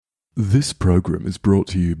This program is brought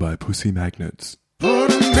to you by Pussy Magnets.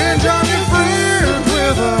 Put a midge on your friend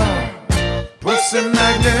with a pussy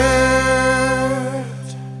magnet.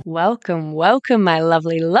 Welcome, my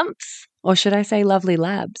lovely lumps. Or should I say lovely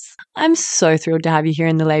labs? I'm so thrilled to have you here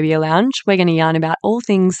in the Labia Lounge. We're going to yarn about all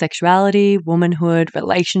things sexuality, womanhood,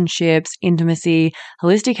 relationships, intimacy,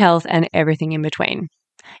 holistic health, and everything in between.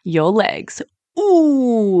 Your legs.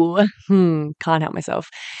 Ooh, can't help myself.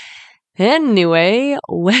 Anyway,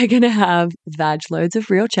 we're going to have vag loads of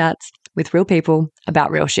real chats with real people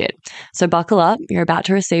about real shit. So buckle up. You're about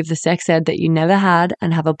to receive the sex ed that you never had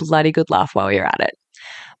and have a bloody good laugh while you're at it.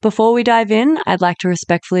 Before we dive in, I'd like to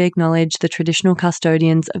respectfully acknowledge the traditional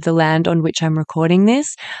custodians of the land on which I'm recording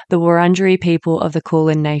this, the Wurundjeri people of the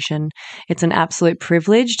Kulin Nation. It's an absolute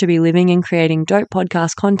privilege to be living and creating dope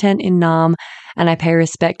podcast content in Naarm, and I pay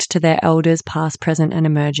respect to their elders past, present, and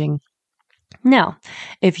emerging. Now,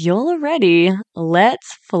 if you're ready,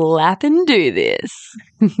 let's flap and do this.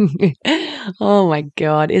 Oh my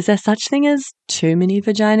God, is there such thing as too many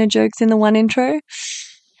vagina jokes in the one intro?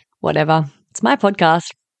 Whatever, it's my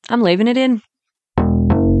podcast. I'm leaving it in.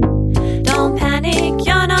 Don't panic,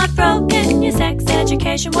 you're not broken. Your sex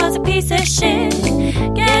education was a piece of shit.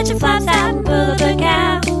 Get your flaps out and pull up the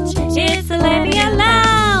couch. It's the Labia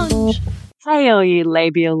Lounge. Hey all you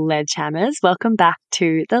labial ledgehammers, welcome back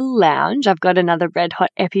to the lounge. I've got another red hot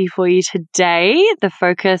epi for you today. The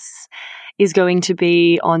focus is going to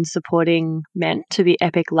be on supporting men to be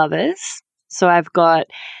epic lovers. So I've got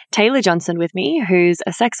Taylor Johnson with me, who's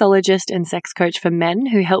a sexologist and sex coach for men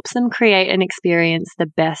who helps them create and experience the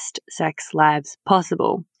best sex lives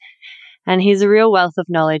possible. And he's a real wealth of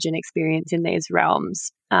knowledge and experience in these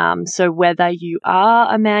realms. So whether you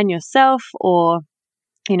are a man yourself or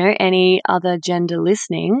any other gender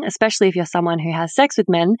listening, especially if you're someone who has sex with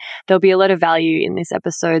men, there'll be a lot of value in this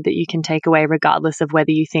episode that you can take away regardless of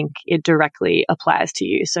whether you think it directly applies to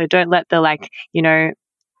you. So don't let the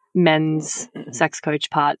men's sex coach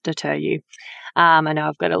part deter you. I know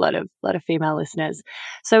I've got a lot of female listeners.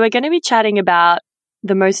 So we're going to be chatting about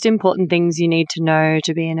the most important things you need to know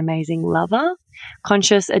to be an amazing lover,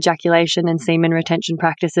 conscious ejaculation and semen retention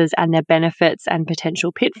practices and their benefits and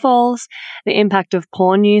potential pitfalls, the impact of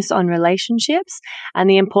porn use on relationships, and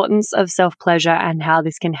the importance of self-pleasure and how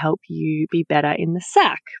this can help you be better in the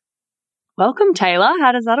sack. Welcome, Taylor.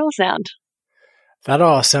 How does that all sound? That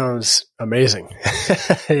all sounds amazing.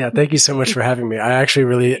 Yeah, thank you so much for having me. I actually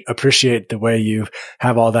really appreciate the way you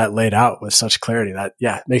have all that laid out with such clarity.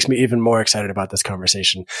 That, makes me even more excited about this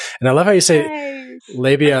conversation. And I love how you say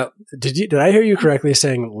labia. Did I hear you correctly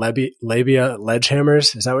saying labia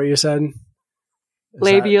ledgehammers? Is that what you said?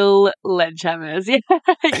 Labial ledgehammers. Yeah.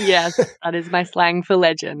 Yes, that is my slang for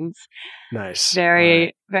legends. Nice.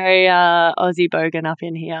 Very Aussie bogan up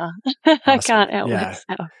in here. Awesome. I can't help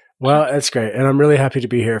myself. Well, it's great. And I'm really happy to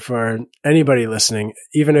be here for anybody listening.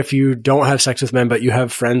 Even if you don't have sex with men, but you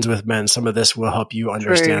have friends with men, some of this will help you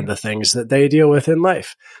understand the things that they deal with in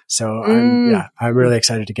life. So I'm really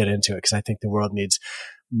excited to get into it because I think the world needs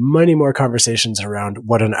many more conversations around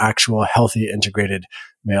what an actual healthy, integrated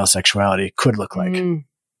male sexuality could look like.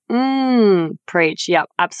 Preach. Yep,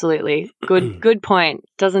 absolutely. Good point.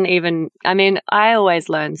 I always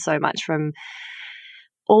learn so much from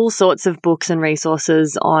all sorts of books and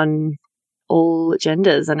resources on all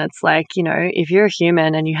genders. And it's like, if you're a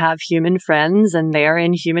human and you have human friends and they're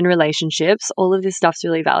in human relationships, all of this stuff's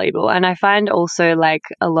really valuable. And I find also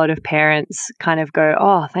a lot of parents kind of go,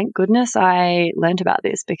 oh, thank goodness I learned about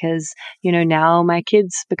this because, now my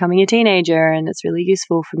kid's becoming a teenager and it's really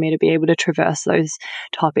useful for me to be able to traverse those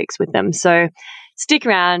topics with them. So stick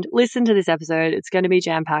around, listen to this episode. It's going to be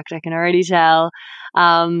jam-packed. I can already tell.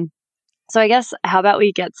 So I guess how about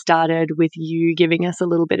we get started with you giving us a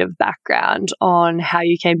little bit of background on how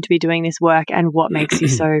you came to be doing this work and what makes you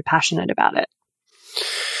so passionate about it.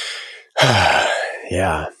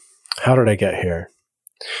 Yeah. How did I get here?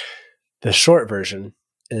 The short version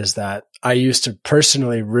is that I used to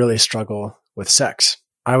personally really struggle with sex.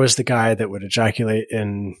 I was the guy that would ejaculate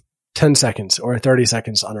in 10 seconds or 30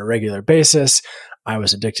 seconds on a regular basis. I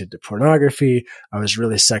was addicted to pornography. I was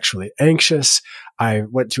really sexually anxious. I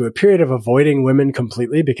went through a period of avoiding women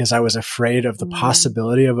completely because I was afraid of the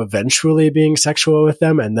possibility of eventually being sexual with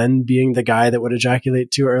them and then being the guy that would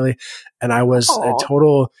ejaculate too early. And I was a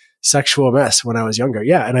total sexual mess when I was younger.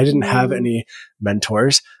 Yeah. And I didn't have any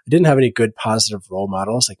mentors. I didn't have any good positive role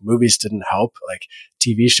models. Like movies didn't help. Like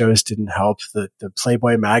TV shows didn't help. The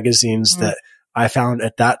Playboy magazines that I found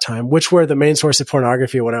at that time, which were the main source of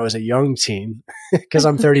pornography when I was a young teen, because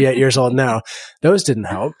I'm 38 years old now, those didn't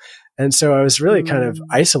help. And so I was really kind of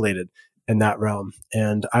isolated in that realm.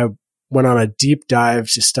 And I went on a deep dive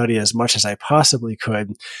to study as much as I possibly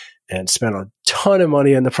could and spent a ton of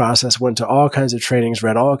money in the process, went to all kinds of trainings,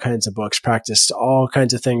 read all kinds of books, practiced all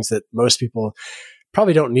kinds of things that most people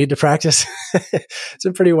probably don't need to practice.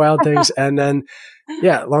 Some pretty wild things. And then,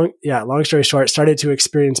 long story short, started to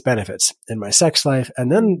experience benefits in my sex life. And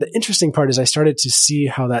then the interesting part is I started to see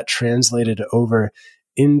how that translated over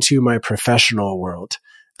into my professional world.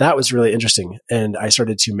 That was really interesting. And I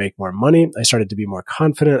started to make more money. I started to be more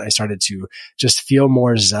confident. I started to just feel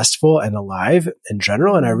more zestful and alive in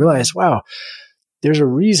general. And I realized, wow, there's a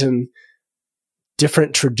reason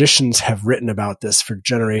different traditions have written about this for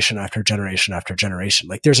generation after generation after generation.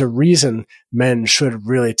 Like there's a reason men should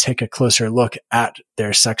really take a closer look at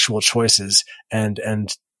their sexual choices and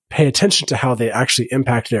pay attention to how they actually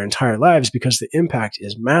impact their entire lives, because the impact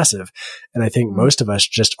is massive. And I think most of us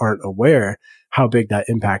just aren't aware how big that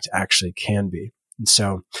impact actually can be. And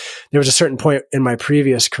so there was a certain point in my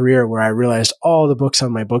previous career where I realized all the books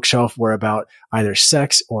on my bookshelf were about either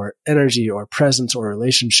sex or energy or presence or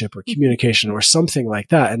relationship or communication or something like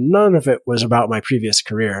that. And none of it was about my previous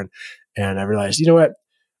career. And I realized, you know what?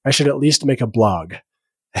 I should at least make a blog.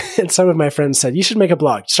 And some of my friends said, you should make a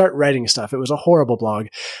blog, start writing stuff. It was a horrible blog,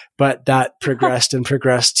 but that progressed and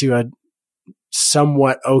progressed to a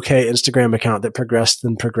somewhat okay Instagram account that progressed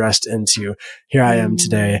into here I am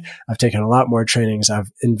today. I've taken a lot more trainings. I've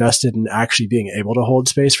invested in actually being able to hold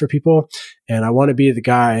space for people. And I want to be the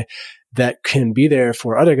guy that can be there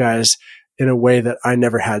for other guys in a way that I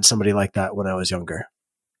never had somebody like that when I was younger.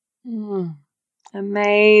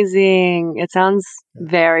 Amazing. It sounds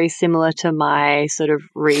very similar to my sort of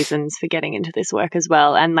reasons for getting into this work as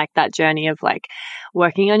well. And like that journey of like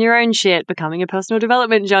working on your own shit, becoming a personal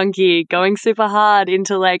development junkie, going super hard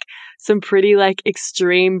into like some pretty like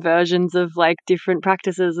extreme versions of like different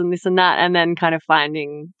practices and this and that. And then kind of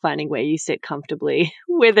finding where you sit comfortably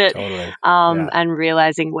with it. Totally. And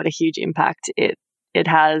realizing what a huge impact it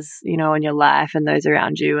has, you know, on your life and those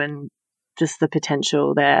around you, and just the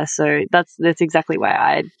potential there. So that's exactly why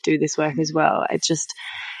I do this work as well.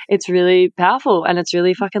 It's really powerful and it's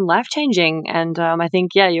really fucking life-changing. And I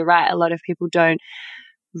think, yeah, you're right. A lot of people don't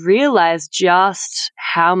realize just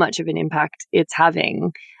how much of an impact it's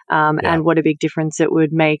having and what a big difference it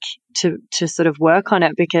would make to sort of work on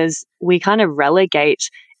it, because we kind of relegate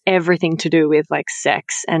everything to do with like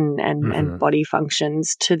sex and body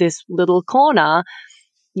functions to this little corner,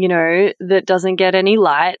 you know, that doesn't get any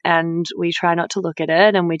light, and we try not to look at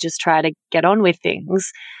it and we just try to get on with things.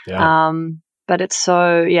 But it's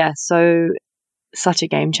such a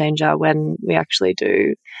game changer when we actually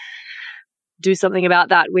do something about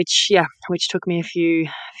that, which took me a few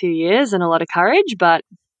years and a lot of courage, but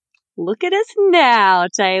look at us now,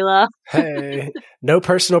 Taylor. Hey, no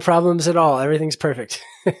personal problems at all. Everything's perfect.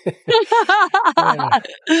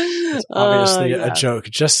 It's obviously a joke,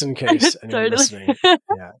 just in case anyone listening.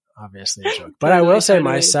 Yeah, obviously a joke. But I will say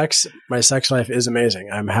my sex life is amazing.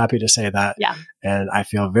 I'm happy to say that. Yeah. And I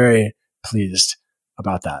feel very pleased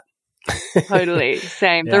about that. Totally.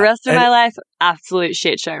 Same. The rest of my life, absolute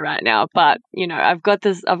shit show right now. But, you know, I've got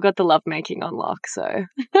the lovemaking on lock, so.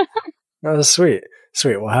 Oh, sweet.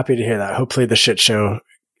 Well, happy to hear that. Hopefully the shit show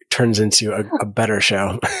turns into a better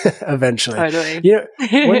show eventually. Totally. You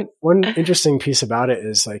know, one interesting piece about it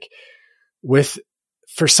is like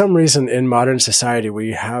for some reason in modern society,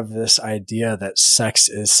 we have this idea that sex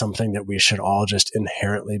is something that we should all just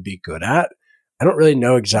inherently be good at. I don't really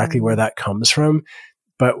know exactly where that comes from,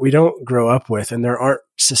 but we don't grow up with, and there aren't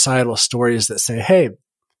societal stories that say, hey,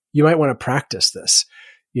 you might want to practice this.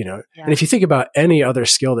 You know, and if you think about any other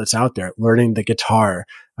skill that's out there, learning the guitar,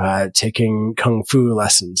 taking kung fu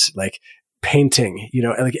lessons, like painting, you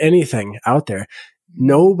know, like anything out there,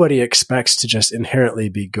 nobody expects to just inherently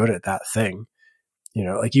be good at that thing. You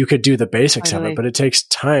know, like you could do the basics of it, but it takes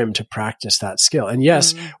time to practice that skill. And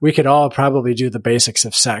yes, we could all probably do the basics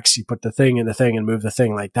of sex. You put the thing in the thing and move the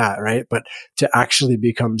thing like that, right? But to actually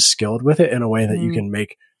become skilled with it in a way that you can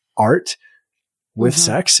make art with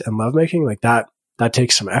sex and lovemaking, like that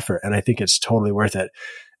takes some effort, and I think it's totally worth it.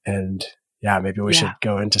 And yeah, maybe we should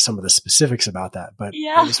go into some of the specifics about that, but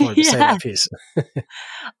I just wanted to say that piece.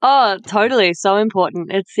 Oh, totally. So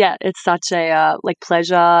important. It's such a like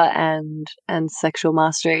pleasure and sexual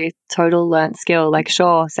mastery, total learnt skill. Like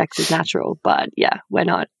sure, sex is natural, but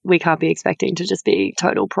we can't be expecting to just be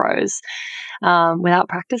total pros without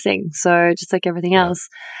practicing. So just like everything else.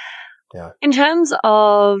 Yeah. In terms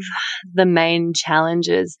of the main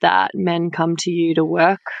challenges that men come to you to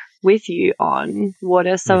work with you on what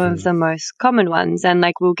are some of the most common ones. And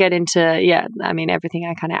like we'll get into, everything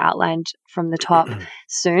I kind of outlined from the top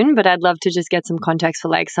soon, but I'd love to just get some context for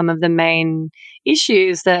like some of the main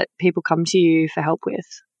issues that people come to you for help with.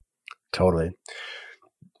 Totally.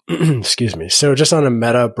 Excuse me. So just on a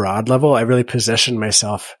meta broad level, I really position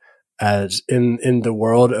myself as in the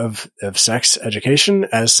world of sex education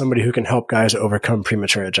as somebody who can help guys overcome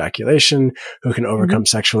premature ejaculation, who can overcome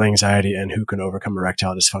sexual anxiety, and who can overcome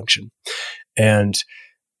erectile dysfunction. And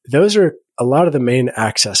those are a lot of the main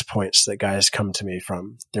access points that guys come to me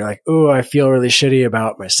from. They're like, oh, I feel really shitty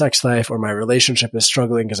about my sex life, or my relationship is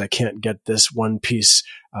struggling because I can't get this one piece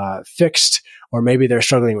fixed. Or maybe they're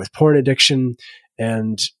struggling with porn addiction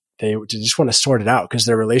and they just want to sort it out because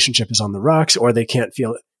their relationship is on the rocks, or they can't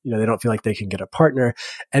feel, they don't feel like they can get a partner.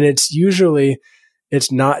 And it's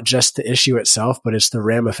not just the issue itself, but it's the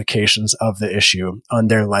ramifications of the issue on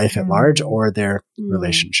their life at large or their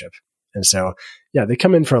relationship. And so, yeah, they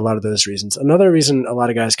come in for a lot of those reasons. Another reason a lot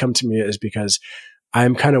of guys come to me is because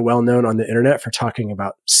I'm kind of well known on the internet for talking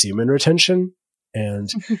about semen retention. And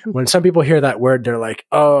when some people hear that word, they're like,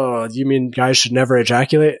 oh, you mean guys should never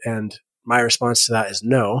ejaculate? And my response to that is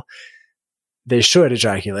no, they should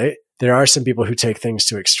ejaculate. There are some people who take things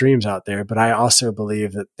to extremes out there, but I also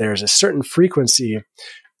believe that there's a certain frequency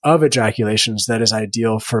of ejaculations that is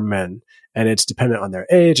ideal for men. And it's dependent on their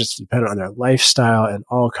age, it's dependent on their lifestyle and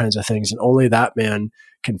all kinds of things. And only that man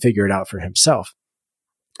can figure it out for himself.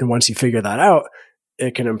 And once you figure that out,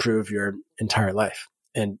 it can improve your entire life,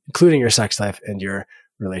 and including your sex life and your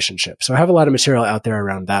relationship. So I have a lot of material out there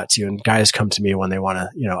around that too. And guys come to me when they want to,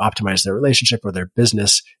 optimize their relationship or their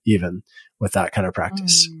business, even with that kind of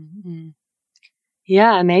practice. Mm-hmm.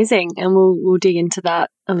 Yeah, amazing. And we'll dig into that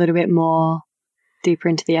a little bit more deeper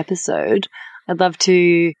into the episode. I'd love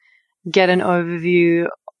to get an overview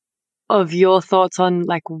of your thoughts on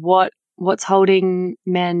like what's holding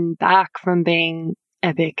men back from being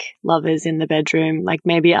epic lovers in the bedroom. Like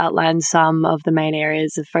maybe outline some of the main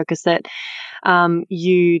areas of focus that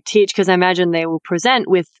you teach, because I imagine they will present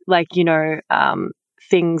with like,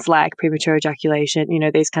 things like premature ejaculation,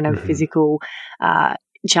 these kind of physical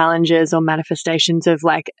challenges or manifestations of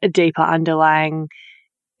like a deeper underlying,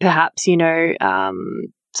 perhaps,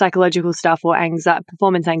 psychological stuff or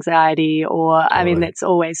performance anxiety, or I mean, it's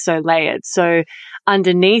always so layered. So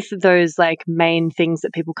underneath those like main things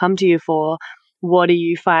that people come to you for, what do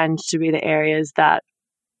you find to be the areas that,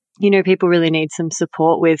 people really need some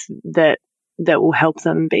support with that will help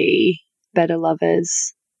them be better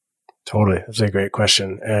lovers? Totally. That's a great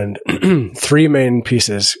question. And 3 main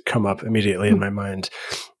pieces come up immediately in my mind.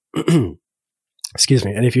 Excuse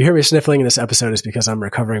me. And if you hear me sniffling in this episode, it's because I'm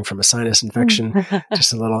recovering from a sinus infection.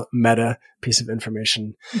 Just a little meta piece of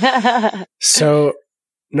information. So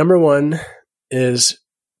number 1 is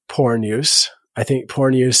porn use. I think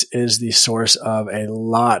porn use is the source of a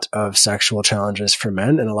lot of sexual challenges for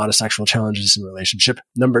men and a lot of sexual challenges in relationship.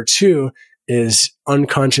 Number 2 is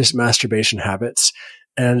unconscious masturbation habits.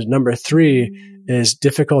 And number 3 is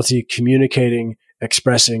difficulty communicating,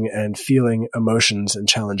 expressing, and feeling emotions and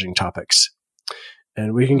challenging topics.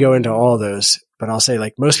 And we can go into all those, but I'll say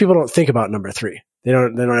like most people don't think about number 3. They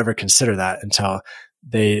don't ever consider that until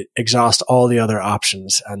they exhaust all the other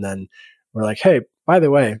options. And then we're like, hey, by the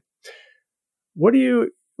way,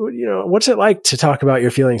 what's it like to talk about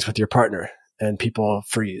your feelings with your partner? And people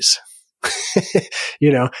freeze,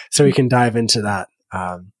 so we can dive into that.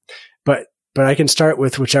 But I can start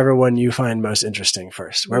with whichever one you find most interesting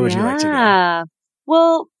first. Where would you like to go?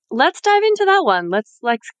 Well, let's dive into that one.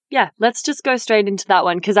 Let's just go straight into that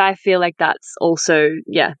one, because I feel like that's also,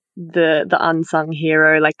 the unsung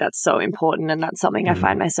hero. Like that's so important, and that's something I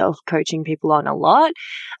find myself coaching people on a lot.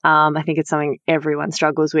 I think it's something everyone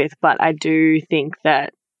struggles with, but I do think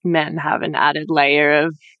that men have an added layer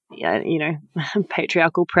of,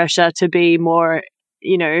 patriarchal pressure to be more,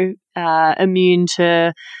 immune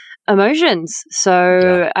to emotions.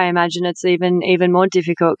 So I imagine it's even more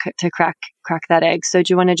difficult to crack that egg. So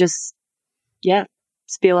do you want to just,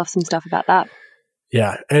 spiel off some stuff about that?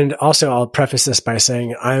 Yeah. And also I'll preface this by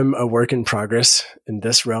saying I'm a work in progress in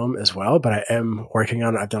this realm as well, but I am working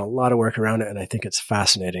on it. I've done a lot of work around it, and I think it's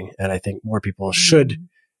fascinating, and I think more people should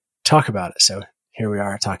talk about it. So here we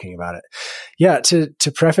are talking about it. Yeah.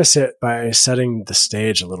 To preface it by setting the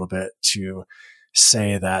stage a little bit, to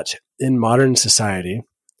say that in modern society,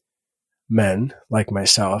 men like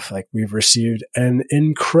myself, like we've received an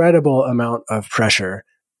incredible amount of pressure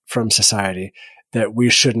from society that we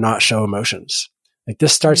should not show emotions. Like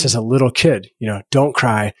this starts as a little kid, don't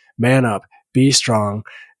cry, man up, be strong,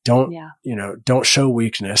 don't show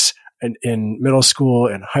weakness. in middle school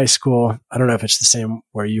and high school. I don't know if it's the same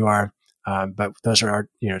where you are. But those are our,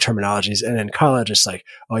 terminologies. And in college, it's like,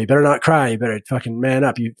 oh, you better not cry. You better fucking man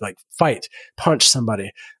up. You like fight, punch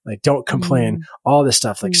somebody, like don't complain, all this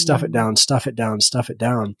stuff, like stuff it down, stuff it down, stuff it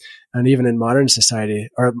down. And even in modern society,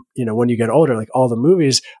 or, when you get older, like all the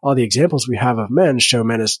movies, all the examples we have of men show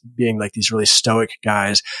men as being like these really stoic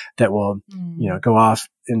guys that will, go off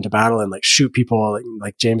into battle and like shoot people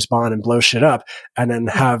like James Bond and blow shit up, and then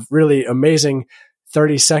have really amazing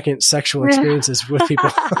 30-second sexual experiences with people,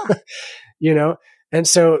 And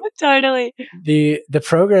so totally the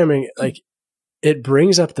programming, like it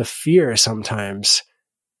brings up the fear sometimes.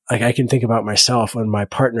 Like I can think about myself when my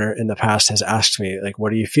partner in the past has asked me, like,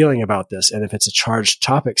 what are you feeling about this? And if it's a charged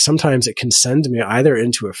topic, sometimes it can send me either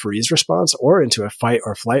into a freeze response or into a fight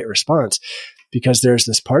or flight response, because there's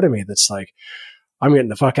this part of me that's like, I'm getting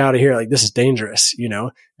the fuck out of here. Like this is dangerous,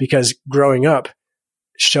 because growing up,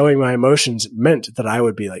 showing my emotions meant that I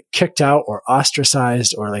would be like kicked out or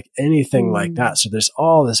ostracized or like anything like that. So there's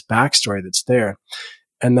all this backstory that's there.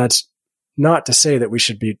 And that's not to say that we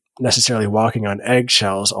should be necessarily walking on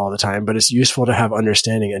eggshells all the time, but it's useful to have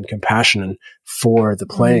understanding and compassion for the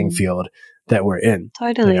playing field that we're in.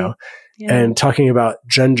 Totally. Yeah. And talking about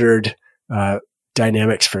gendered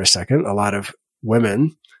dynamics for a second, a lot of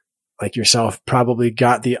women like yourself probably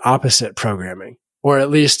got the opposite programming, or at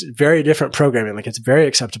least very different programming. Like it's very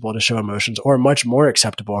acceptable to show emotions, or much more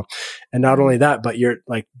acceptable. And not only that, but you're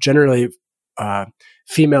like generally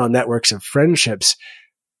female networks of friendships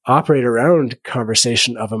operate around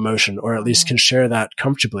conversation of emotion, or at least can share that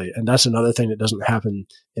comfortably. And that's another thing that doesn't happen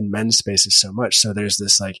in men's spaces so much. So there's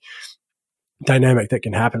this like dynamic that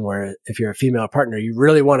can happen where if you're a female partner, you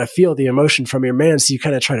really want to feel the emotion from your man. So you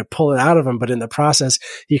kind of try to pull it out of him, but in the process,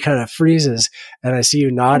 he kind of freezes. And I see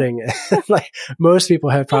you nodding. Like most people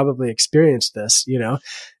have probably experienced this,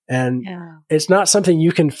 and it's not something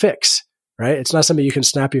you can fix, right? It's not something you can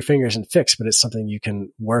snap your fingers and fix, but it's something you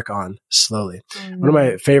can work on slowly. One of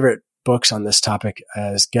my favorite books on this topic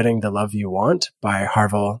is Getting the Love You Want by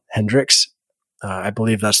Harville Hendricks. I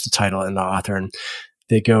believe that's the title and the author. And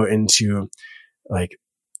they go into like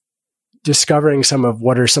discovering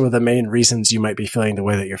what are some of the main reasons you might be feeling the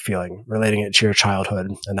way that you're feeling, relating it to your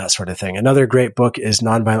childhood and that sort of thing. Another great book is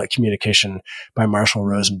Nonviolent Communication by Marshall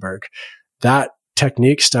Rosenberg. That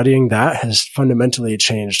technique, studying that, has fundamentally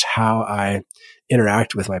changed how I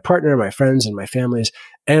interact with my partner, my friends, and my families.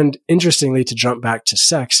 And interestingly, to jump back to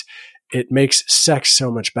sex, it makes sex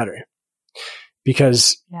so much better.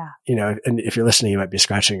 Because, and if you're listening, you might be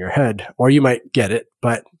scratching your head, or you might get it.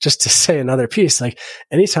 But just to say another piece, like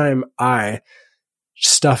anytime I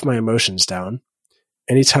stuff my emotions down,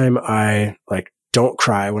 anytime I like don't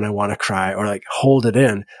cry when I want to cry, or like hold it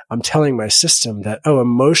in, I'm telling my system that,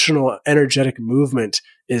 emotional, energetic movement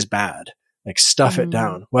is bad. Like stuff it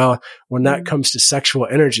down. Well, when that comes to sexual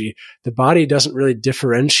energy, the body doesn't really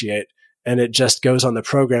differentiate. And it just goes on the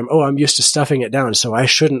program. Oh, I'm used to stuffing it down, so I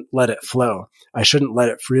shouldn't let it flow. I shouldn't let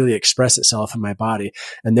it freely express itself in my body.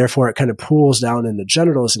 And therefore it kind of pools down in the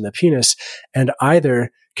genitals and the penis, and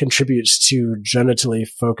either contributes to genitally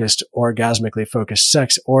focused, orgasmically focused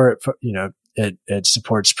sex, or, it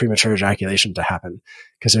supports premature ejaculation to happen,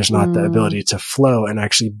 because there's not the ability to flow and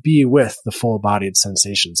actually be with the full bodied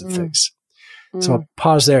sensations of things. So I'll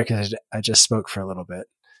pause there because I just spoke for a little bit.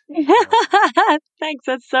 Thanks.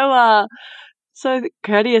 That's so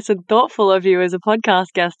courteous and thoughtful of you as a podcast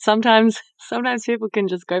guest. Sometimes people can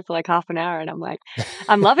just go for like half an hour, and I'm like,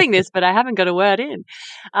 I'm loving this, but I haven't got a word in.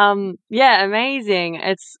 Amazing.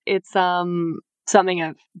 It's something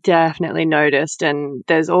I've definitely noticed, and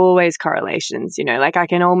there's always correlations. Like I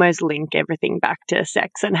can almost link everything back to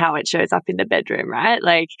sex and how it shows up in the bedroom, right?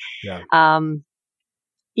 Like, and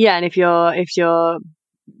if you're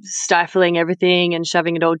stifling everything and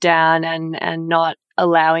shoving it all down and not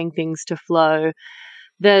allowing things to flow,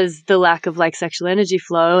 there's the lack of like sexual energy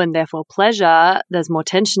flow, and therefore pleasure. There's more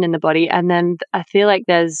tension in the body. And then I feel like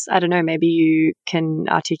I don't know, maybe you can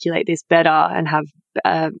articulate this better and have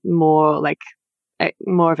more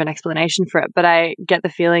of an explanation for it. But I get the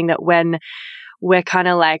feeling that when we're kind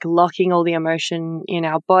of like locking all the emotion in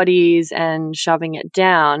our bodies and shoving it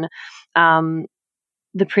down,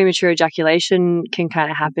 the premature ejaculation can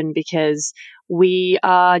kind of happen because we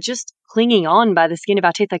are just clinging on by the skin of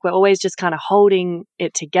our teeth. Like we're always just kind of holding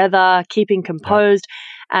it together, keeping composed.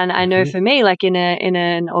 And I know for me, like in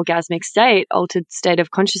an orgasmic state, altered state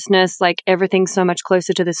of consciousness, like everything's so much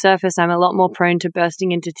closer to the surface. I'm a lot more prone to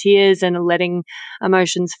bursting into tears and letting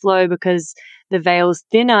emotions flow because the veil's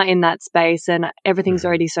thinner in that space and everything's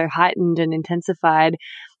already so heightened and intensified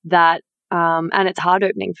that and it's heart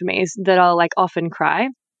opening for me, is that I'll like often cry.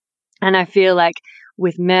 And I feel like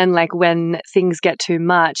with men, like when things get too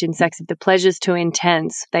much in sex, if the pleasure's too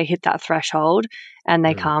intense, they hit that threshold and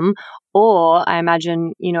they come. Or I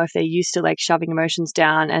imagine, if they're used to like shoving emotions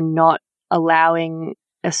down and not allowing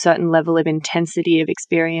a certain level of intensity of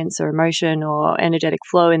experience or emotion or energetic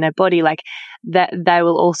flow in their body, like that they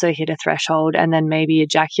will also hit a threshold, and then maybe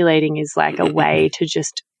ejaculating is like a way to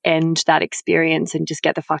just end that experience and just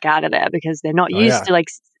get the fuck out of there because they're not used to like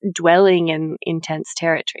dwelling in intense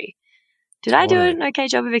territory. Did I do an okay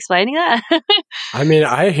job of explaining that? I mean,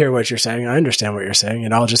 I hear what you're saying. I understand what you're saying.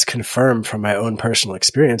 And I'll just confirm from my own personal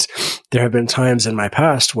experience. There have been times in my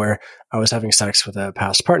past where I was having sex with a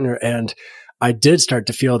past partner and I did start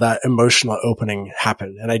to feel that emotional opening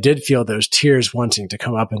happen. And I did feel those tears wanting to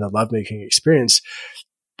come up in the lovemaking experience.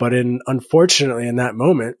 But unfortunately, in that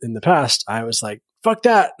moment in the past, I was like, fuck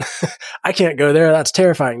that. I can't go there. That's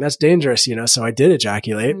terrifying. That's dangerous, So I did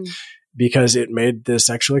ejaculate because it made the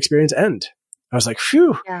sexual experience end. I was like,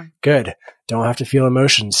 phew, good. Don't have to feel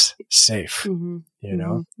emotions. Safe.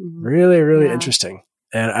 Really, really interesting.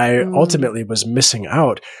 And I ultimately was missing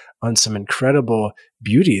out on some incredible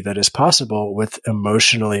beauty that is possible with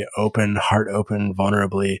emotionally open, heart open,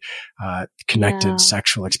 vulnerably connected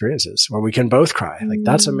sexual experiences where we can both cry. Like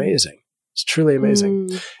that's amazing. It's truly amazing.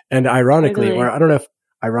 And ironically, or I don't know if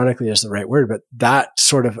ironically is the right word, but that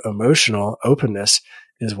sort of emotional openness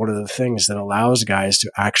is one of the things that allows guys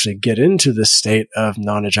to actually get into the state of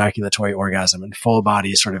non-ejaculatory orgasm and full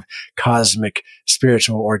body sort of cosmic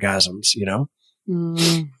spiritual orgasms, Yeah,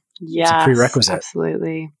 it's a prerequisite.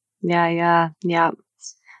 Absolutely. Yeah.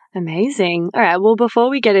 Amazing. All right. Well,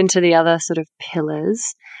 before we get into the other sort of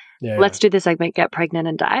pillars, let's do the segment Get Pregnant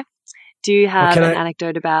and Die. Do you have an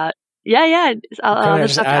anecdote about... Yeah. I'll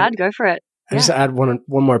just add. Go for it. I just add one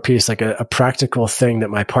more piece, like a practical thing that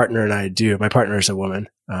my partner and I do. My partner is a woman.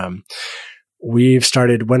 We've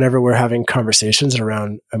started, whenever we're having conversations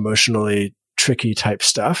around emotionally tricky type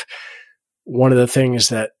stuff, one of the things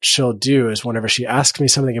that she'll do is whenever she asks me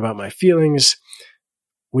something about my feelings,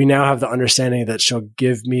 we now have the understanding that she'll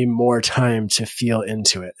give me more time to feel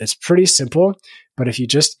into it. It's pretty simple, but if you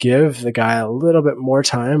just give the guy a little bit more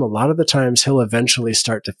time, a lot of the times he'll eventually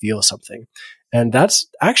start to feel something. And that's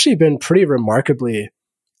actually been pretty remarkably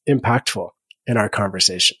impactful in our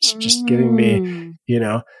conversations, just giving me,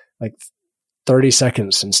 like 30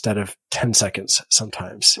 seconds instead of 10 seconds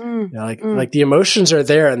sometimes. Like the emotions are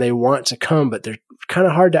there and they want to come, but they're kind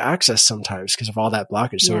of hard to access sometimes because of all that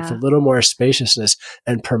blockage. So with a little more spaciousness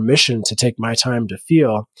and permission to take my time to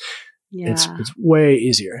feel, it's way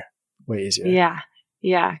easier.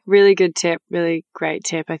 Yeah. Really good tip. Really great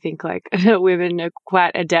tip. I think like women are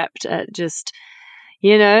quite adept at just,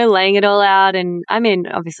 laying it all out. And I mean,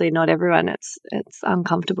 obviously not everyone, it's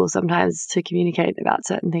uncomfortable sometimes to communicate about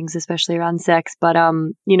certain things, especially around sex. But,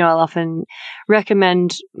 I'll often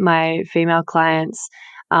recommend my female clients,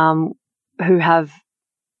 who have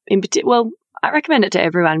I recommend it to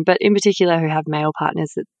everyone, but in particular who have male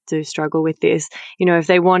partners that do struggle with this, if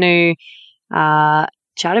they want to,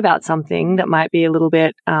 chat about something that might be a little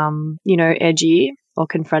bit, edgy or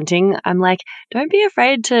confronting, I'm like, don't be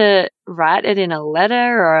afraid to write it in a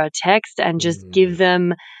letter or a text and just give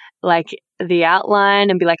them like the outline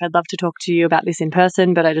and be like, I'd love to talk to you about this in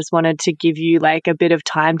person, but I just wanted to give you like a bit of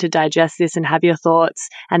time to digest this and have your thoughts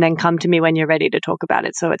and then come to me when you're ready to talk about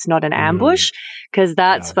it. So it's not an ambush, because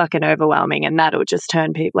that's fucking overwhelming and that'll just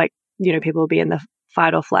turn people like, people will be in the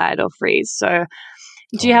fight or flight or freeze. So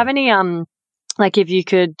do you have any, like if you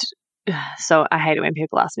could, so I hate it when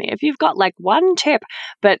people ask me if you've got like one tip,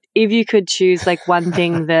 but if you could choose like one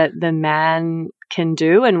thing that the man can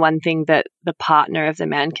do and one thing that the partner of the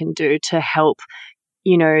man can do to help,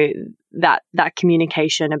 that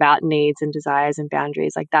communication about needs and desires and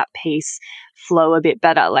boundaries, like that piece flow a bit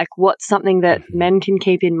better. Like what's something that men can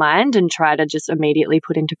keep in mind and try to just immediately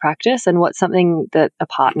put into practice, and what's something that a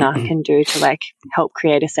partner can do to like help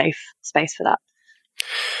create a safe space for that?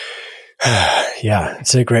 Yeah,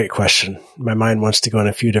 it's a great question. My mind wants to go in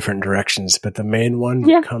a few different directions, but the main one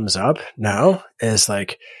that comes up now is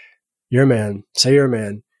like, you're a man,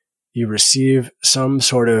 you receive some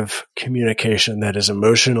sort of communication that is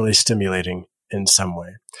emotionally stimulating in some way.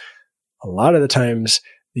 A lot of the times,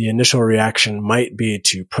 the initial reaction might be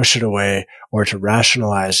to push it away or to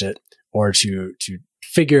rationalize it or to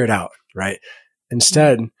figure it out, right?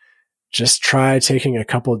 Instead, just try taking a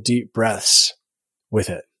couple deep breaths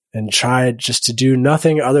with it. And try just to do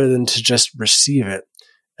nothing other than to just receive it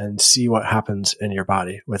and see what happens in your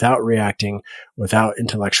body without reacting, without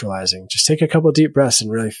intellectualizing. Just take a couple of deep breaths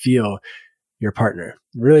and really feel, your partner.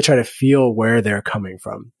 Really try to feel where they're coming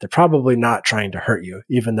from. They're probably not trying to hurt you,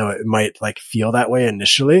 even though it might like feel that way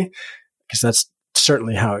initially, because that's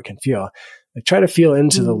certainly how it can feel. Like try to feel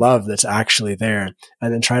into the love that's actually there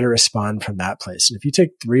and then try to respond from that place. And if you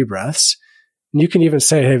take 3 breaths, you can even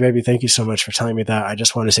say, hey, baby, thank you so much for telling me that. I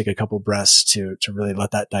just want to take a couple breaths to really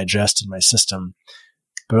let that digest in my system.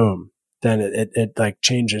 Boom. Then it like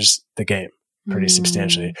changes the game pretty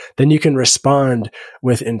substantially. Then you can respond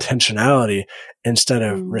with intentionality instead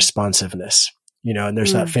of responsiveness. You know, and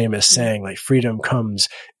there's that famous saying, like, freedom comes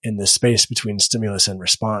in the space between stimulus and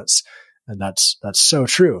response. And that's so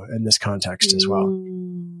true in this context as well.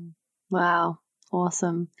 Wow.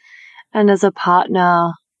 Awesome. And as a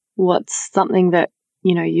partner, what's something that,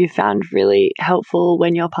 you know, you found really helpful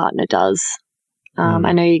when your partner does?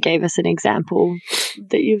 I know you gave us an example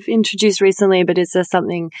that you've introduced recently, but is there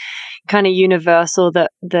something kind of universal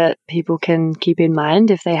that people can keep in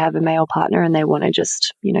mind if they have a male partner and they want to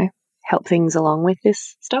just, you know, help things along with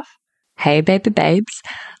this stuff? Hey, baby babes.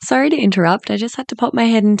 Sorry to interrupt. I just had to pop my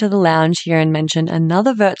head into the lounge here and mention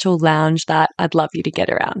another virtual lounge that I'd love you to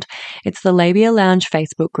get around. It's the Labia Lounge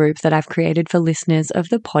Facebook group that I've created for listeners of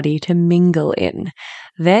the poddy to mingle in.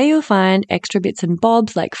 There you'll find extra bits and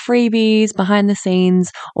bobs like freebies, behind the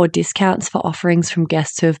scenes, or discounts for offerings from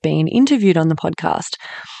guests who have been interviewed on the podcast.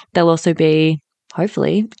 There'll also be,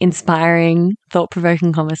 hopefully, inspiring,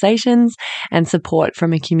 thought-provoking conversations and support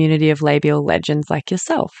from a community of labial legends like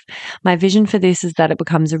yourself. My vision for this is that it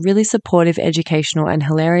becomes a really supportive, educational and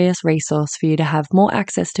hilarious resource for you to have more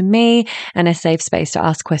access to me and a safe space to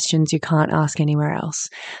ask questions you can't ask anywhere else.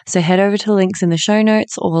 So head over to the links in the show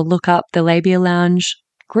notes or look up the Labia Lounge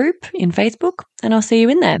group in Facebook and I'll see you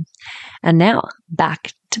in there. And now,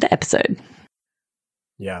 back to the episode.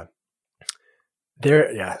 Yeah.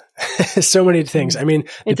 So many things. I mean,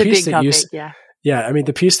 it's a big topic, yeah. I mean,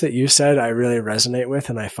 the piece that you said, I really resonate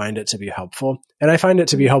with, and I find it to be helpful. And I find it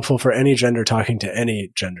to be helpful for any gender talking to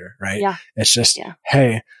any gender, right? Yeah. It's just,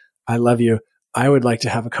 hey, I love you. I would like to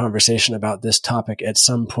have a conversation about this topic at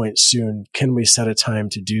some point soon. Can we set a time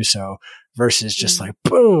to do so? Versus just like,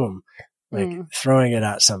 boom, like throwing it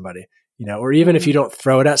at somebody, you know, or even if you don't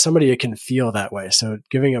throw it at somebody, it can feel that way. So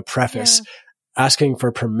giving a preface, asking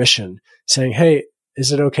for permission, saying, hey,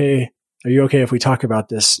 is it okay? Are you okay if we talk about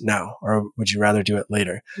this now? Or would you rather do it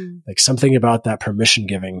later? Like something about that permission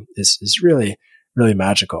giving is really, really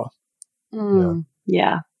magical.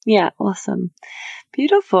 Yeah. Awesome.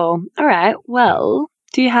 Beautiful. All right. Well,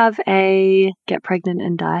 do you have a get pregnant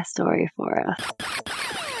and die story for us?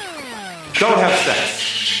 Don't have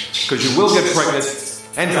sex, because you will get pregnant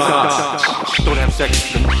and die. Don't have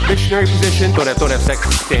sex in the missionary position. Don't have sex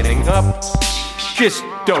standing up. Just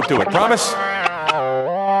don't do it. Promise?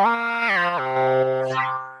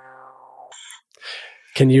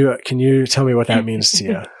 Can you tell me what that means to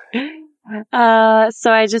you?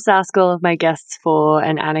 So I just ask all of my guests for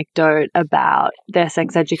an anecdote about their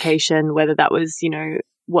sex education, whether that was, you know,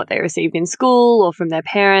 what they received in school or from their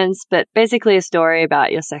parents, but basically a story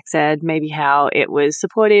about your sex ed, maybe how it was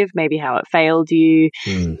supportive, maybe how it failed you,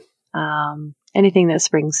 anything that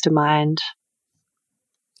springs to mind.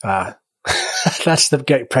 That's the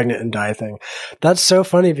get pregnant and die thing. That's so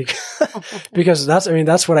funny because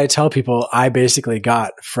that's what I tell people I basically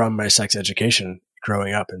got from my sex education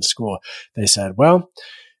growing up in school. They said, well,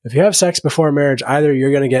 if you have sex before marriage, either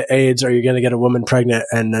you're going to get AIDS or you're going to get a woman pregnant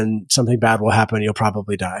and then something bad will happen. You'll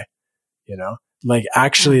probably die. You know, like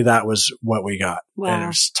actually that was what we got. Wow. And it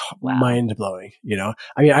was mind blowing. You know,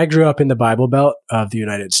 I mean, I grew up in the Bible Belt of the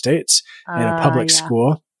United States in a public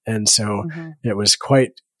school. And so it was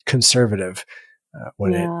quite conservative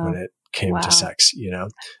when it came to sex. You know,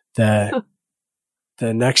 the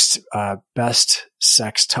next best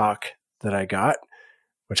sex talk that I got,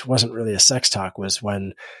 which wasn't really a sex talk, was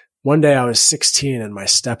when one day I was 16 and my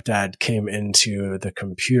stepdad came into the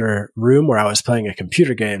computer room where I was playing a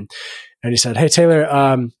computer game, and he said, "Hey Taylor,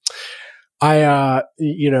 I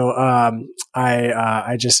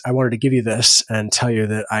wanted to give you this and tell you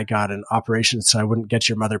that I got an operation so I wouldn't get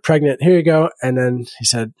your mother pregnant. Here you go." And then he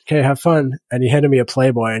said, "Okay, have fun." And he handed me a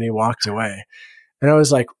Playboy and he walked away. And I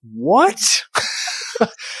was like, what?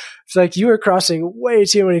 It's like, you were crossing way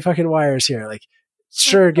too many fucking wires here. Like,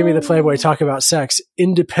 sure, give me the Playboy, talk about sex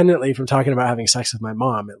independently from talking about having sex with my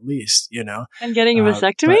mom, at least, you know? And getting a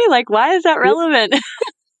vasectomy? Like, why is that relevant?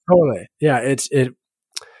 Totally. Yeah. It,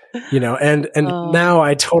 you know, and now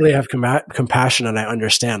I totally have compassion and I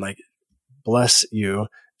understand, like, bless you.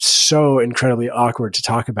 So incredibly awkward to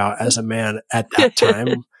talk about as a man at that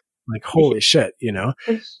time. Like, holy shit, Yeah.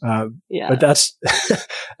 but that's,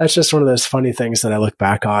 that's just one of those funny things that I look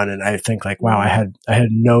back on and I think like, wow, I had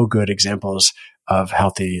no good examples of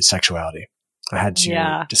healthy sexuality. I had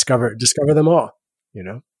to discover them all,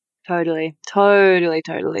 Totally.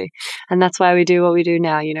 And that's why we do what we do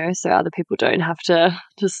now, so other people don't have to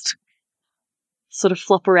just sort of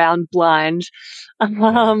flop around blind.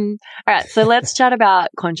 All right, so let's chat about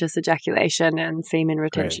conscious ejaculation and semen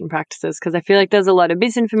retention practices, because I feel like there's a lot of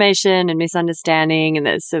misinformation and misunderstanding, and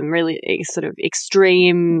there's some really sort of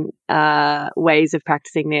extreme ways of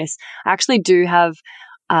practicing this. I actually do have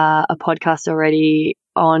a podcast already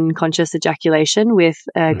on conscious ejaculation with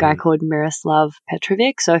a guy called Miroslav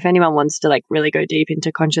Petrovic. So if anyone wants to like really go deep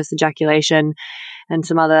into conscious ejaculation and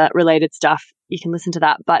some other related stuff, you can listen to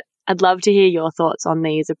that. But I'd love to hear your thoughts on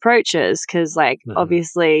these approaches, because like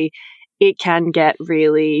obviously it can get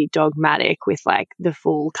really dogmatic with like the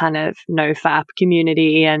full kind of no-fap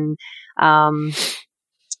community and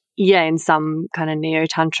in some kind of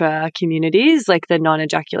neo-tantra communities, like the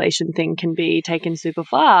non-ejaculation thing can be taken super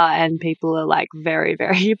far and people are like very,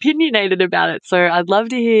 very opinionated about it. So I'd love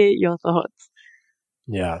to hear your thoughts.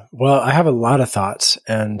 Yeah. Well, I have a lot of thoughts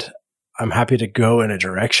and I'm happy to go in a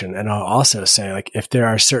direction. And I'll also say, like, if there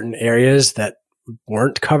are certain areas that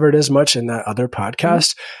weren't covered as much in that other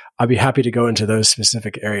podcast, I'll be happy to go into those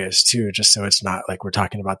specific areas too, just so it's not like we're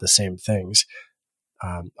talking about the same things.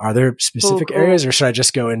 Are there specific areas or should I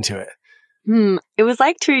just go into it? It was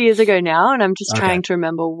like 2 years ago now, and I'm just trying to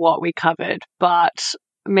remember what we covered, but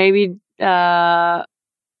maybe actually,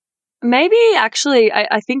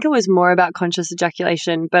 I think it was more about conscious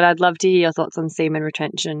ejaculation, but I'd love to hear your thoughts on semen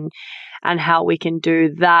retention and how we can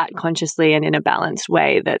do that consciously and in a balanced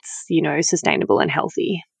way that's, sustainable and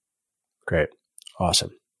healthy. Great. Awesome.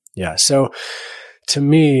 Yeah. So to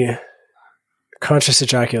me, conscious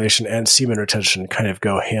ejaculation and semen retention kind of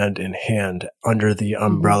go hand in hand under the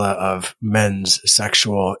umbrella of men's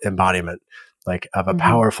sexual embodiment, like of a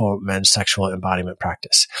powerful men's sexual embodiment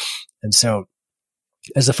practice. And so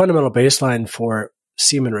as a fundamental baseline for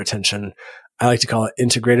semen retention, I like to call it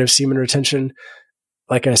integrative semen retention.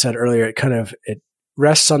 Like I said earlier, it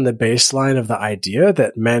rests on the baseline of the idea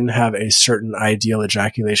that men have a certain ideal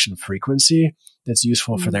ejaculation frequency that's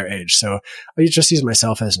useful for their age. So I'll just use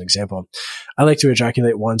myself as an example. I like to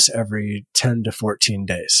ejaculate once every 10 to 14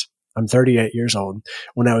 days. I'm 38 years old.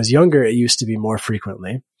 When I was younger, it used to be more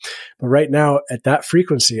frequently. But right now, at that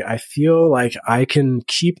frequency, I feel like I can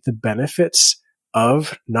keep the benefits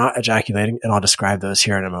of not ejaculating, and I'll describe those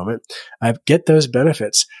here in a moment. I get those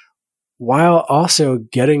benefits while also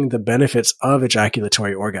getting the benefits of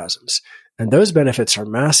ejaculatory orgasms. And those benefits are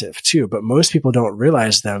massive too, but most people don't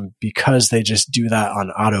realize them because they just do that on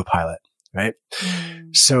autopilot, right?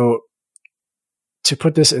 So to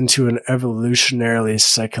put this into an evolutionarily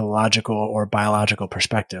psychological or biological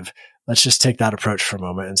perspective, let's just take that approach for a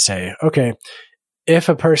moment and say, okay, if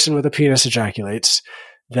a person with a penis ejaculates,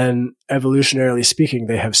 then evolutionarily speaking,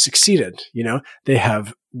 they have succeeded. They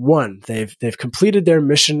have won. They've completed their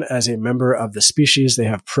mission as a member of the species. They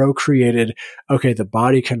have procreated. Okay, the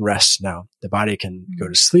body can rest now. The body can go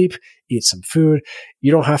to sleep, eat some food.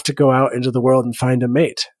 You don't have to go out into the world and find a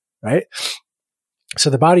mate, right? So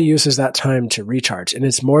the body uses that time to recharge. And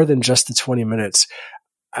it's more than just the 20 minutes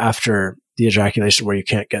after the ejaculation where you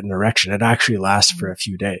can't get an erection. It actually lasts for a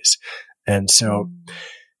few days. And so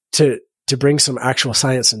to bring some actual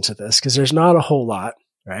science into this, because there's not a whole lot,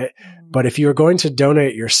 right? But if you're going to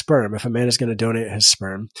donate your sperm, if a man is going to donate his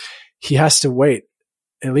sperm, he has to wait,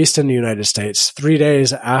 at least in the United States, 3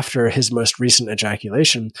 days after his most recent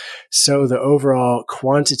ejaculation. So the overall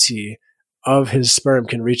quantity of his sperm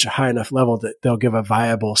can reach a high enough level that they'll give a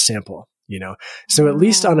viable sample, So at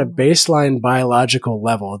least on a baseline biological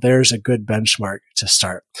level, there's a good benchmark to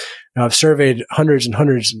start. Now I've surveyed hundreds and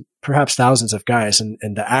hundreds, perhaps thousands of guys, and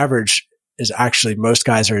the average is actually most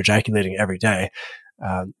guys are ejaculating every day,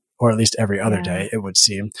 or at least every other day, it would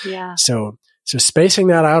seem. Yeah. So spacing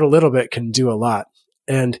that out a little bit can do a lot.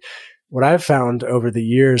 And what I've found over the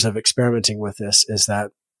years of experimenting with this is that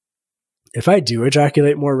if I do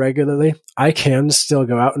ejaculate more regularly, I can still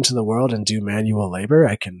go out into the world and do manual labor.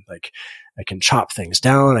 I can chop things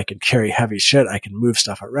down. I can carry heavy shit. I can move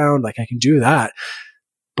stuff around. I can do that,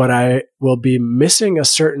 but I will be missing a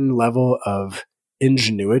certain level of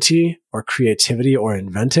ingenuity or creativity or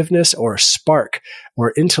inventiveness or spark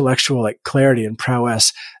or intellectual clarity and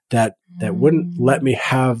prowess that wouldn't let me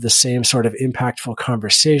have the same sort of impactful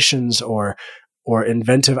conversations or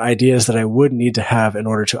inventive ideas that I would need to have in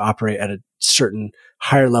order to operate at a certain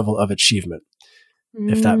higher level of achievement,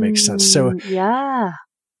 if that makes sense. So yeah,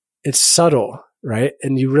 it's subtle, right?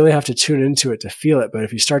 And you really have to tune into it to feel it. But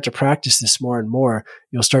if you start to practice this more and more,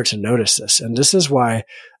 you'll start to notice this. And this is why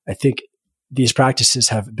I think these practices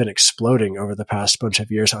have been exploding over the past bunch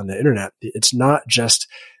of years on the internet. It's not just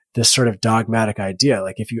this sort of dogmatic idea.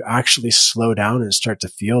 Like if you actually slow down and start to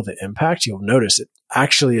feel the impact, you'll notice it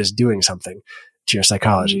actually is doing something to your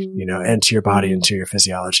psychology, and to your body and to your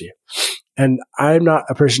physiology. And I'm not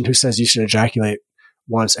a person who says you should ejaculate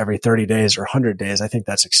once every 30 days or 100 days. I think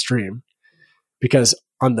that's extreme, because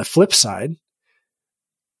on the flip side,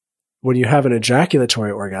 when you have an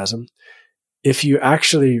ejaculatory orgasm, if you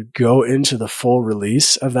actually go into the full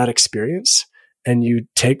release of that experience and you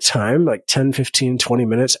take time, like 10, 15, 20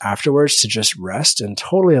 minutes afterwards to just rest and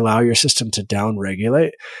totally allow your system to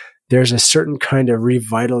down-regulate, there's a certain kind of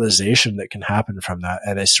revitalization that can happen from that,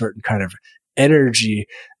 and a certain kind of energy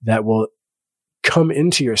that will come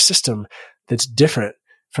into your system that's different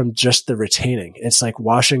from just the retaining. It's like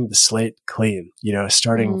washing the slate clean,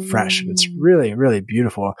 starting fresh. It's really, really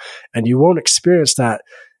beautiful. And you won't experience that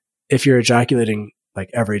if you're ejaculating like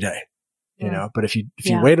every day, but if you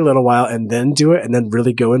wait a little while and then do it and then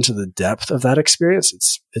really go into the depth of that experience,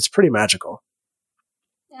 it's pretty magical.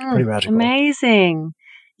 Pretty magical. Amazing.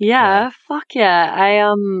 Yeah. Fuck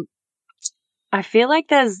yeah. I feel like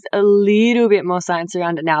there's a little bit more science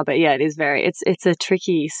around it now, but yeah, it's a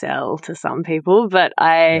tricky sell to some people, but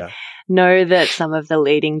I know that some of the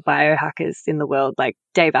leading biohackers in the world, like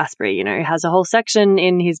Dave Asprey, has a whole section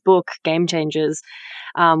in his book, Game Changers,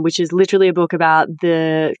 which is literally a book about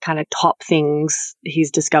the kind of top things he's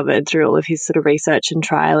discovered through all of his sort of research and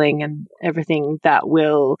trialing and everything that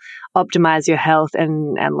will optimize your health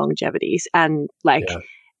and longevities. And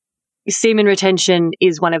semen retention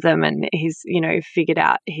is one of them, and he's, figured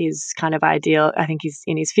out his kind of ideal. I think he's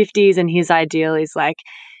in his 50s, and his ideal is like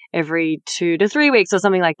every 2 to 3 weeks or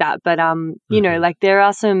something like that. But, there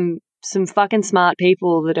are some fucking smart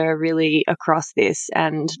people that are really across this,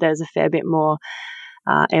 and there's a fair bit more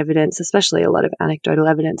evidence, especially a lot of anecdotal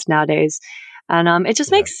evidence nowadays. And it just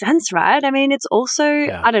makes sense, right? I mean, it's also,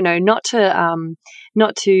 I don't know, not to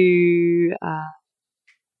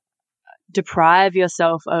deprive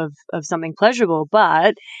yourself of something pleasurable,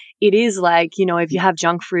 but it is like, if you have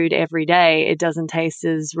junk food every day, it doesn't taste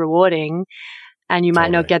as rewarding, and you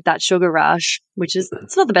might not get that sugar rush, which is,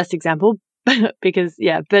 it's not the best example because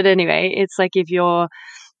but anyway, it's like if you're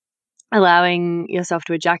allowing yourself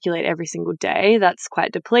to ejaculate every single day, that's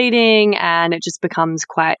quite depleting, and it just becomes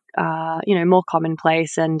quite more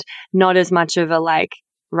commonplace and not as much of a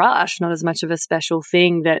rush, not as much of a special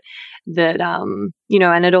thing that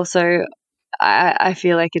and it also, I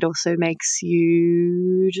feel like it also makes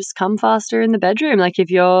you just come faster in the bedroom. Like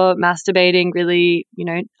if you're masturbating really,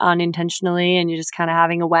 unintentionally, and you're just kind of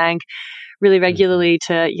having a wank really regularly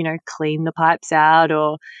to, clean the pipes out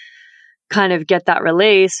or kind of get that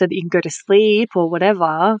release so that you can go to sleep or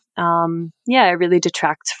whatever. It really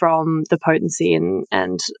detracts from the potency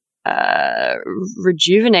and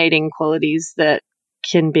rejuvenating qualities that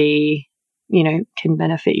can be, can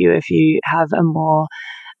benefit you if you have a more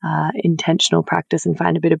intentional practice and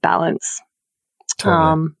find a bit of balance.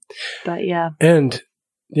 Totally. But yeah. And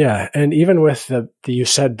even with you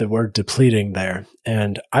said the word depleting there,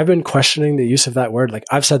 and I've been questioning the use of that word. Like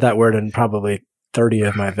I've said that word in probably 30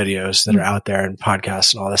 of my videos that are out there and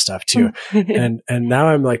podcasts and all this stuff too. and now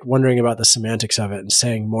I'm like wondering about the semantics of it and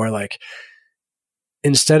saying more like,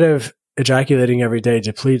 instead of ejaculating every day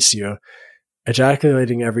depletes you,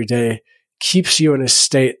 ejaculating every day keeps you in a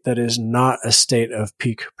state that is not a state of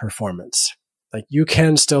peak performance. Like you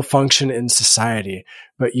can still function in society,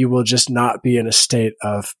 but you will just not be in a state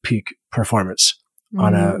of peak performance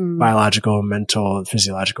on a biological, mental,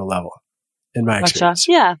 physiological level, in my experience.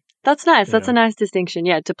 Yeah. That's nice. That's a nice distinction.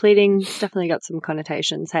 Yeah. Depleting definitely got some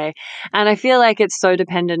connotations. Hey. And I feel like it's so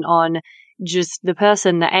dependent on just the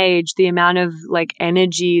person, the age, the amount of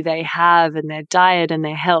energy they have and their diet and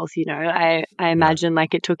their health. I imagine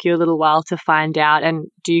it took you a little while to find out. And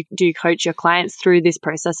do you coach your clients through this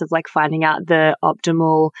process of finding out the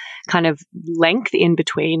optimal kind of length in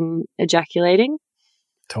between ejaculating?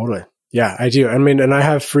 Totally. Yeah, I do. I mean, and I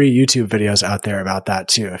have free YouTube videos out there about that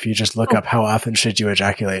too. If you just look up how often should you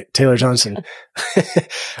ejaculate, Taylor Johnson,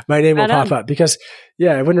 my name will pop up, because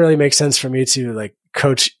it wouldn't really make sense for me to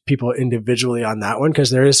coach people individually on that one,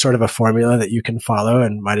 because there is sort of a formula that you can follow,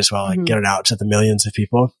 and might as well get it out to the millions of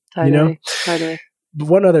people. Totally. But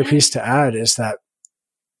one other piece to add is that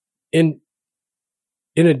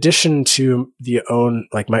in addition to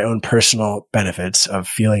my own personal benefits of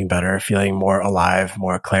feeling better, feeling more alive,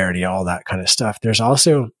 more clarity, all that kind of stuff, there's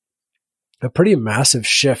also a pretty massive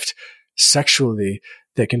shift sexually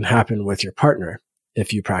that can happen with your partner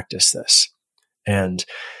if you practice this. And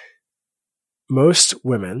most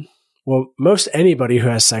women, well, most anybody who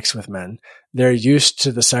has sex with men, they're used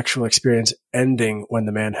to the sexual experience ending when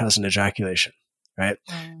the man has an ejaculation, right?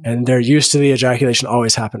 And they're used to the ejaculation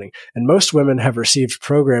always happening. And most women have received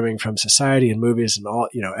programming from society and movies and all,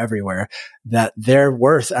 everywhere, that their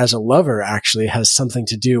worth as a lover actually has something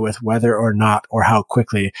to do with whether or not or how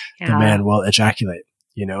quickly the man will ejaculate,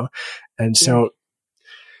 And so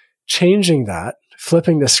changing that,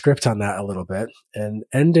 flipping the script on that a little bit and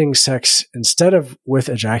ending sex instead of with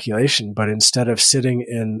ejaculation, but instead of sitting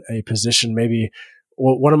in a position,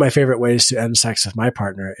 one of my favorite ways to end sex with my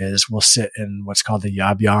partner is we'll sit in what's called the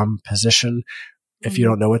yab-yam position. If you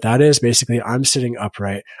don't know what that is, basically I'm sitting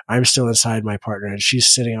upright. I'm still inside my partner and she's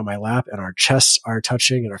sitting on my lap and our chests are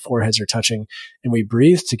touching and our foreheads are touching and we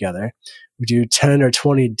breathe together. We do 10 or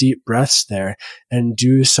 20 deep breaths there and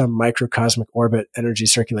do some microcosmic orbit energy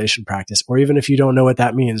circulation practice. Or even if you don't know what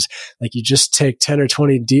that means, like you just take 10 or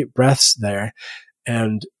 20 deep breaths there.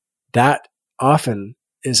 And that often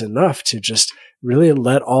is enough to just really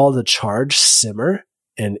let all the charge simmer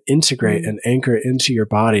and integrate and anchor into your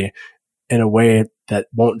body in a way that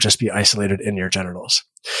won't just be isolated in your genitals.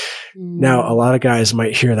 Now, a lot of guys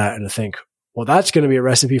might hear that and think, well, that's going to be a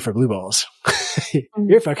recipe for blue balls.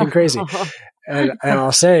 You're fucking crazy. And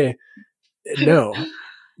I'll say, no,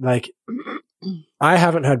 like I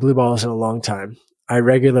haven't had blue balls in a long time. I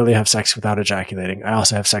regularly have sex without ejaculating. I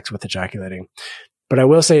also have sex with ejaculating. But I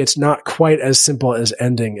will say it's not quite as simple as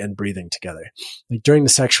ending and breathing together. Like during the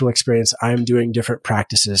sexual experience, I'm doing different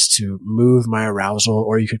practices to move my arousal,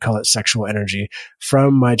 or you could call it sexual energy,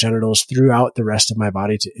 from my genitals throughout the rest of my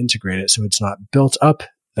body to integrate it so it's not built up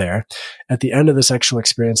there. At the end of the sexual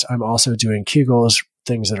experience, I'm also doing Kegels,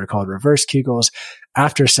 things that are called reverse Kegels.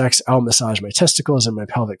 After sex, I'll massage my testicles and my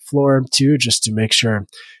pelvic floor too, just to make sure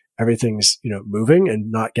everything's, moving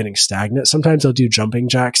and not getting stagnant. Sometimes I'll do jumping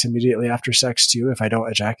jacks immediately after sex too, if I don't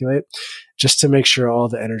ejaculate, just to make sure all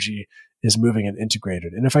the energy is moving and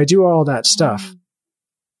integrated. And if I do all that stuff,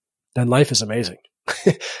 then life is amazing.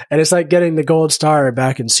 And it's like getting the gold star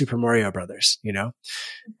back in Super Mario Brothers,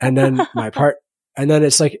 and then and then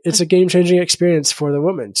it's like, it's a game changing experience for the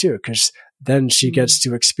woman too, because then she gets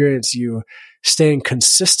to experience you staying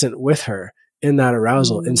consistent with her in that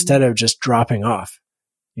arousal instead of just dropping off.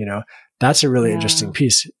 That's a really interesting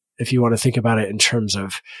piece. If you want to think about it in terms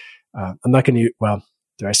of, I'm not going to,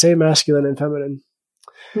 do I say masculine and feminine?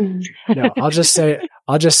 No, I'll just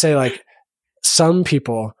say like some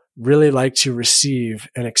people really like to receive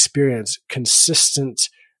and experience consistent,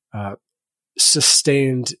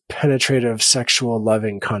 sustained, penetrative, sexual,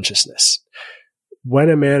 loving consciousness. When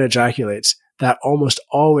a man ejaculates, that almost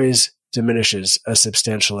always diminishes a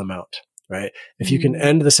substantial amount. Right? If you can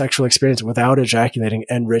end the sexual experience without ejaculating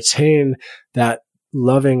and retain that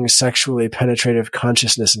loving, sexually penetrative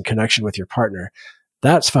consciousness and connection with your partner,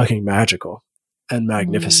 that's fucking magical and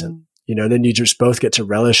magnificent. Then you just both get to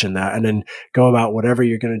relish in that and then go about whatever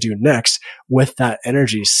you're going to do next with that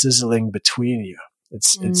energy sizzling between you.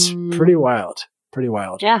 It's pretty wild. Pretty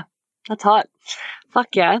wild. Yeah. That's hot.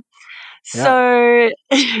 Fuck yeah. So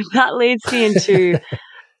that leads me into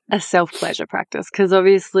a self-pleasure practice, because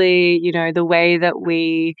obviously, the way that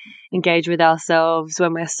we engage with ourselves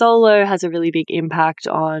when we're solo has a really big impact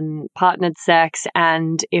on partnered sex.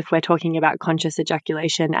 And if we're talking about conscious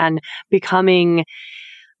ejaculation and becoming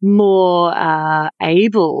more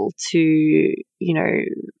able to,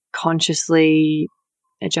 consciously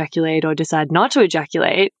ejaculate or decide not to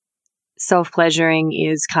ejaculate, self-pleasuring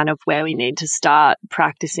is kind of where we need to start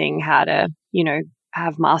practicing how to,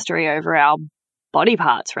 have mastery over our body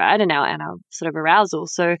parts, right? And our sort of arousal.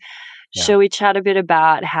 So shall we chat a bit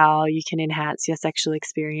about how you can enhance your sexual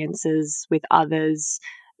experiences with others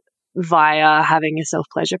via having a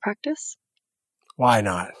self-pleasure practice? Why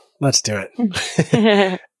not? Let's do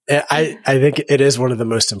it. I think it is one of the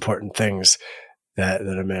most important things that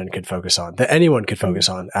a man could focus on, that anyone could focus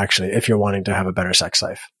on, actually, if you're wanting to have a better sex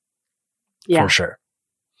life. Yeah. For sure.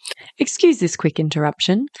 Excuse this quick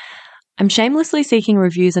interruption. I'm shamelessly seeking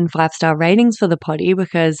reviews and 5-star ratings for the potty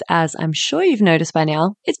because, as I'm sure you've noticed by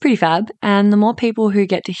now, it's pretty fab. And the more people who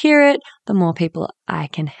get to hear it, the more people I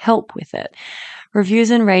can help with it.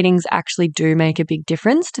 Reviews and ratings actually do make a big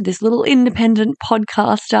difference to this little independent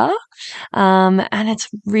podcaster. And it's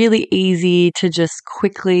really easy to just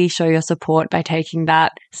quickly show your support by taking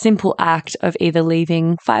that simple act of either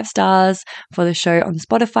leaving 5 stars for the show on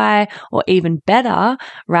Spotify, or even better,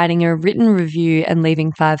 writing a written review and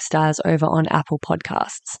leaving 5 stars over on Apple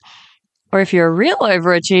Podcasts. Or if you're a real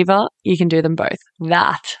overachiever, you can do them both.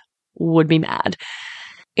 That would be mad.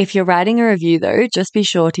 If you're writing a review, though, just be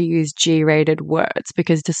sure to use G-rated words,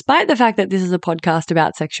 because despite the fact that this is a podcast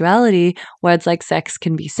about sexuality, words like sex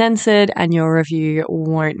can be censored and your review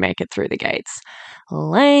won't make it through the gates.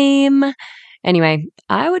 Lame. Anyway,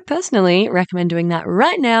 I would personally recommend doing that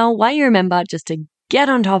right now while you're a member, just to get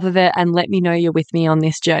on top of it and let me know you're with me on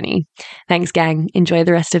this journey. Thanks, gang. Enjoy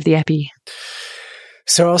the rest of the epi.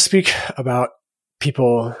 So I'll speak about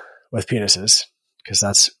people with penises because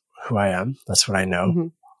that's who I am. That's what I know. Mm-hmm.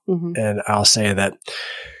 Mm-hmm. And I'll say that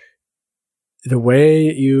the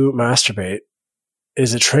way you masturbate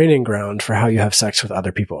is a training ground for how you have sex with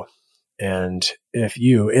other people. And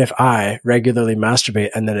if I regularly masturbate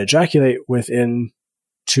and then ejaculate within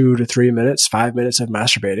 2 to 3 minutes, 5 minutes of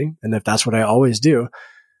masturbating, and if that's what I always do,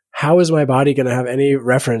 how is my body going to have any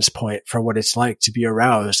reference point for what it's like to be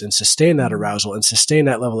aroused and sustain that arousal and sustain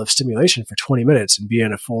that level of stimulation for 20 minutes and be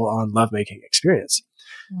in a full-on lovemaking experience?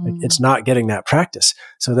 Like, it's not getting that practice.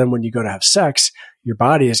 So then when you go to have sex, your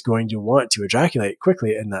body is going to want to ejaculate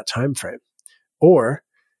quickly in that time frame, or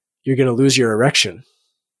you're going to lose your erection,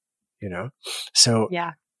 So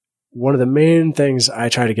Yeah. one of the main things I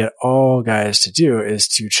try to get all guys to do is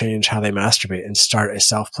to change how they masturbate and start a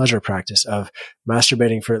self-pleasure practice of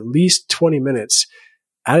masturbating for at least 20 minutes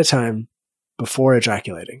at a time before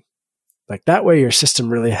ejaculating. Like that way your system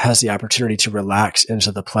really has the opportunity to relax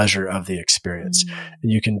into the pleasure of the experience. And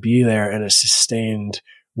you can be there in a sustained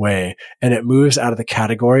way. And it moves out of the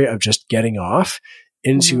category of just getting off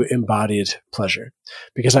into embodied pleasure.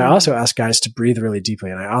 Because I also ask guys to breathe really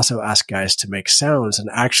deeply. And I also ask guys to make sounds and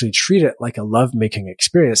actually treat it like a lovemaking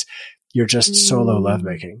experience. You're just solo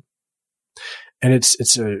lovemaking. And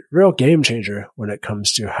it's a real game changer when it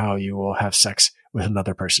comes to how you will have sex with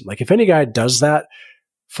another person. Like if any guy does that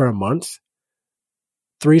for a month,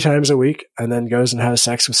 3 times a week, and then goes and has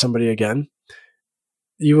sex with somebody again,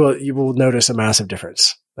 you will notice a massive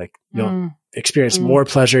difference. Like you'll experience more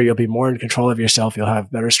pleasure. You'll be more in control of yourself. You'll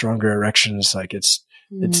have better, stronger erections. Like it's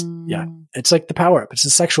like the power up. It's a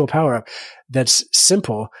sexual power up that's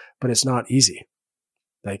simple, but it's not easy.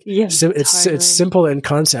 Like it's simple in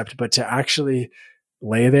concept, but to actually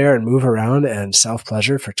lay there and move around and self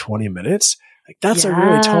pleasure for 20 minutes, like that's a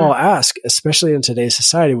really tall ask, especially in today's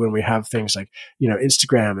society when we have things like,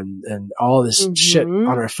 Instagram and all this shit on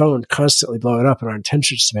our phone constantly blowing up and our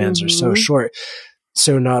attention spans are so short.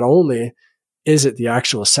 So not only is it the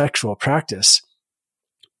actual sexual practice,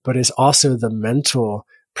 but it's also the mental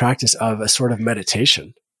practice of a sort of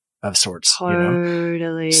meditation of sorts.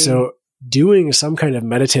 Totally. So doing some kind of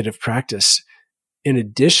meditative practice in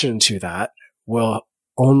addition to that will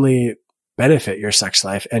only benefit your sex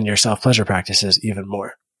life and your self-pleasure practices even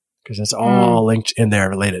more, because it's all linked in there,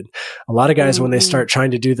 related. A lot of guys, when they start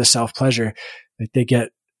trying to do the self-pleasure, they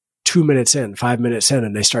get 2 minutes in, 5 minutes in,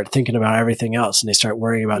 and they start thinking about everything else, and they start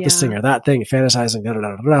worrying about this thing or that thing, fantasizing,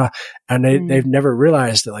 and they've never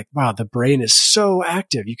realized that, like, wow, the brain is so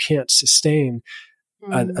active. You can't sustain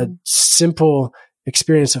a simple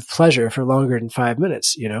experience of pleasure for longer than 5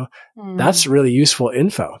 minutes. That's really useful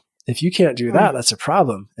info. If you can't do that, that's a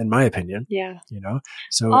problem, in my opinion. Yeah.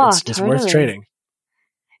 So it's worth training.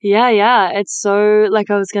 Yeah. It's so,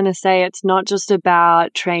 like I was going to say, it's not just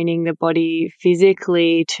about training the body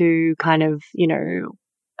physically to kind of,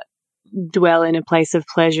 dwell in a place of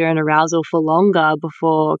pleasure and arousal for longer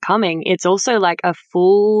before coming. It's also like a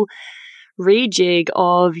full rejig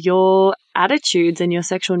of your attitudes and your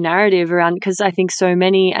sexual narrative around, because I think so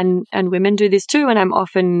many, and women do this too, and I'm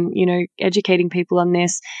often, educating people on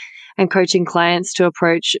this and coaching clients to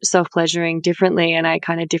approach self-pleasuring differently. And I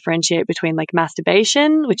kind of differentiate between like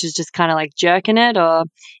masturbation, which is just kind of like jerking it or,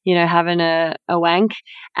 having a wank,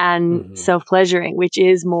 and self-pleasuring, which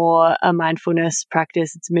is more a mindfulness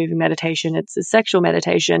practice. It's a moving meditation. It's a sexual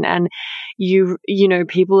meditation. And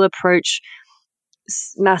people approach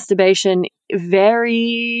masturbation it's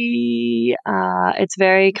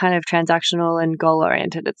very kind of transactional and goal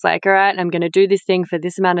oriented. It's like, all right, I'm going to do this thing for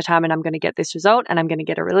this amount of time and I'm going to get this result and I'm going to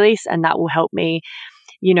get a release, and that will help me,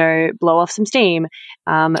 blow off some steam,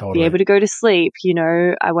 be able to go to sleep.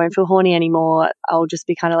 I won't feel horny anymore. I'll just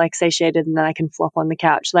be kind of like satiated, and then I can flop on the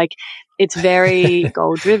couch. Like, it's very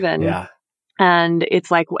goal driven. Yeah. And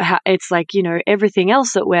it's like everything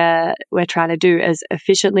else that we're trying to do as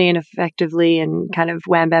efficiently and effectively and kind of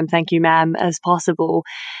wham bam thank you ma'am as possible.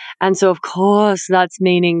 And so of course that's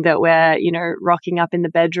meaning that we're rocking up in the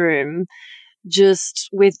bedroom just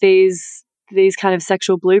with these kind of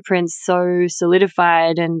sexual blueprints so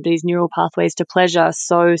solidified and these neural pathways to pleasure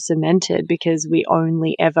so cemented, because we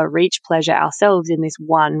only ever reach pleasure ourselves in this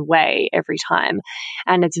one way every time.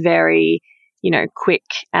 And it's very quick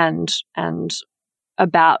and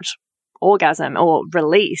about orgasm or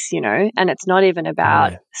release, and it's not even about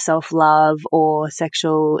Totally. self-love or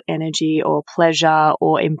sexual energy or pleasure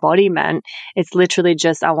or embodiment. It's literally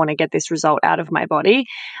just, I want to get this result out of my body.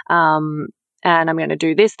 And I'm going to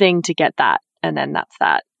do this thing to get that. And then that's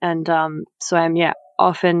that. And so I'm,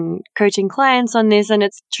 often coaching clients on this, and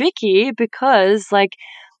it's tricky because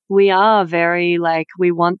we are very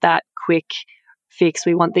we want that quick fix.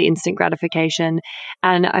 We want the instant gratification.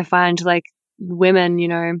 And I find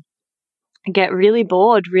women, get really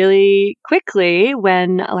bored really quickly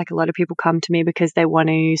when a lot of people come to me because they want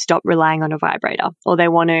to stop relying on a vibrator, or they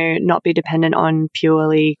want to not be dependent on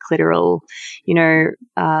purely clitoral,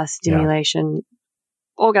 stimulation,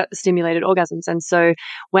 stimulated orgasms. And so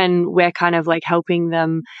when we're kind of helping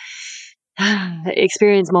them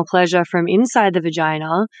experience more pleasure from inside the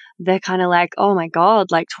vagina, they're kind of oh my God,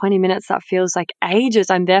 20 minutes, that feels like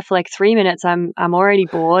ages. I'm there for 3 minutes. I'm already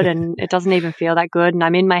bored and it doesn't even feel that good. And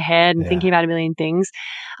I'm in my head and thinking about a million things.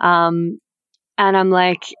 And I'm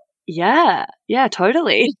yeah,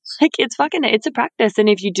 totally. It's a practice. And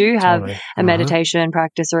if you do have a meditation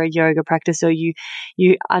practice or a yoga practice, or you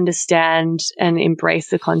understand and embrace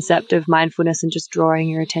the concept of mindfulness and just drawing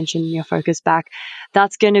your attention and your focus back,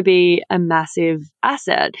 that's going to be a massive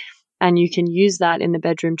asset. And you can use that in the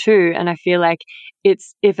bedroom too. And I feel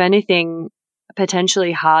it's, if anything,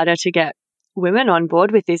 potentially harder to get women on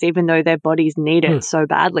board with this, even though their bodies need it so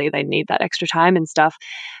badly. They need that extra time and stuff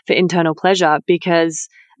for internal pleasure, because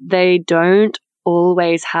they don't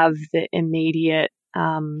always have the immediate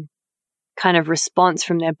kind of response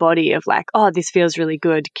from their body of oh, this feels really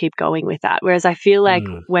good, keep going with that. Whereas I feel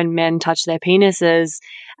when men touch their penises,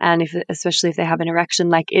 and especially if they have an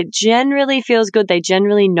erection, it generally feels good. They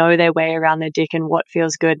generally know their way around their dick and what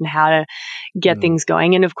feels good and how to get things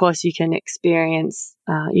going. And of course you can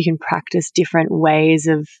you can practice different ways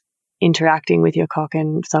of interacting with your cock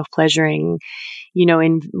and self-pleasuring,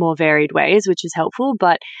 in more varied ways, which is helpful.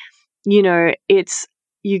 But,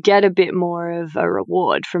 you get a bit more of a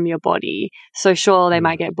reward from your body. So sure, they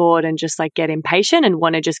might get bored and just get impatient and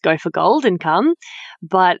want to just go for gold and come.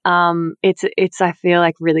 But it's I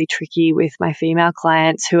feel really tricky with my female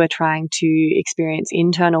clients who are trying to experience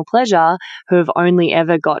internal pleasure, who have only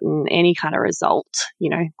ever gotten any kind of result,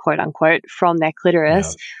 quote unquote, from their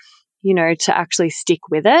clitoris. To actually stick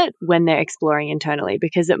with it when they're exploring internally,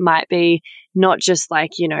 because it might be not just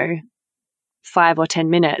 5 or 10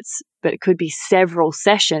 minutes, but it could be several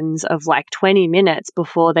sessions of 20 minutes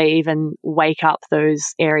before they even wake up those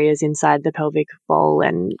areas inside the pelvic bowl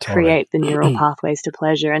and create the neural pathways to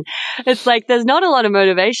pleasure. And it's there's not a lot of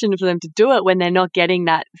motivation for them to do it when they're not getting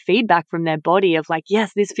that feedback from their body of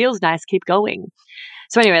yes, this feels nice, keep going.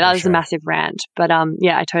 So anyway, that was a massive rant, but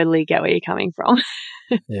I totally get where you're coming from.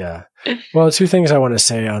 Yeah. Well, two things I want to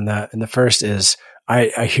say on that. And the first is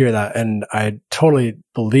I hear that, and I totally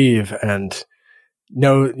believe and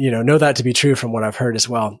know that to be true from what I've heard as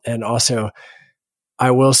well. And also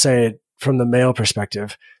I will say, from the male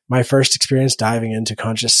perspective, my first experience diving into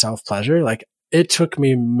conscious self-pleasure, it took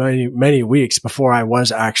me many, many weeks before I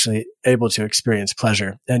was actually able to experience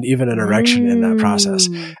pleasure and even an erection in that process.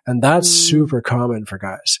 And that's super common for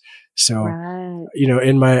guys. So,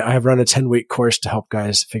 I have run a 10-week course to help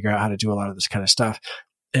guys figure out how to do a lot of this kind of stuff.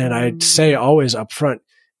 And I'd say always up front,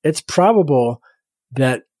 it's probable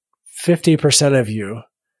that 50% of you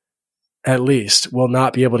at least will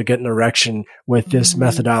not be able to get an erection with this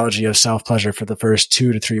methodology of self-pleasure for the first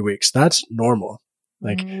 2 to 3 weeks. That's normal.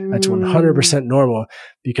 That's 100% normal,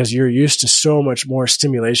 because you're used to so much more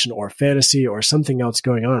stimulation or fantasy or something else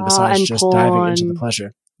going on besides just diving into the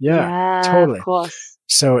pleasure. Yeah, totally. Of course.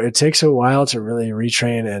 So it takes a while to really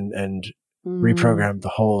retrain and reprogram the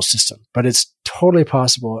whole system, but it's totally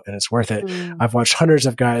possible and it's worth it. I've watched hundreds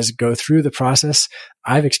of guys go through the process.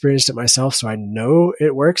 I've experienced it myself, so I know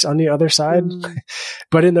it works on the other side.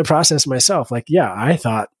 But in the process myself, I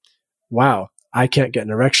thought, wow, I can't get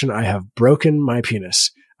an erection. I have broken my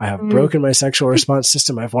penis. I have broken my sexual response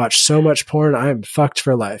system. I've watched so much porn. I'm fucked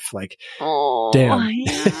for life. Damn.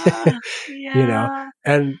 Yeah.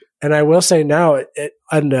 And I will say now,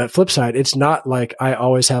 on the flip side, it's not like I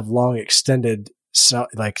always have long extended,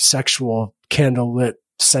 sexual candlelit,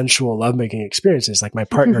 sensual lovemaking experiences. My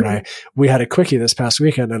partner and I, we had a quickie this past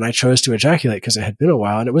weekend, and I chose to ejaculate because it had been a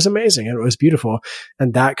while, and it was amazing and it was beautiful.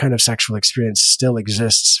 And that kind of sexual experience still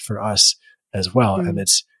exists for us as well. And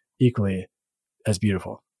it's equally as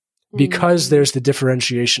beautiful because there's the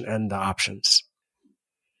differentiation and the options.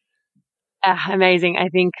 Amazing. I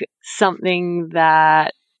think something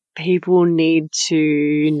that people need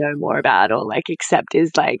to know more about or accept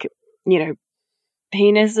is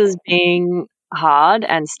penises being hard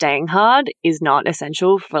and staying hard is not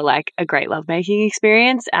essential for like a great lovemaking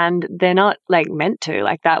experience, and they're not like meant to.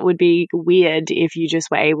 Like that would be weird if you just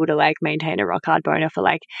were able to like maintain a rock hard boner for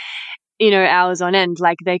like, hours on end.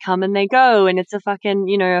 Like they come and they go, and it's a fucking,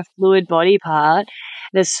 a fluid body part.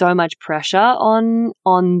 There's so much pressure on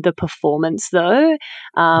the performance though,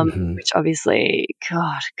 which obviously,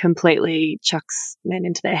 God, completely chucks men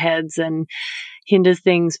into their heads and hinders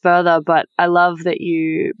things further. But I love that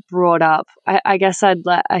you brought up, I guess I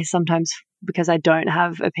sometimes, because I don't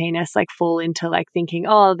have a penis, like fall into like thinking,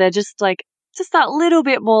 oh, they're just that little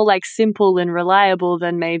bit more like simple and reliable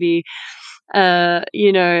than maybe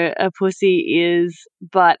a pussy is.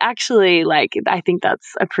 But actually, like, I think that's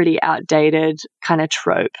a pretty outdated kind of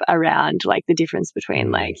trope around like the difference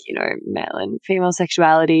between like, male and female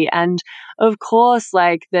sexuality. And of course,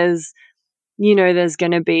 like there's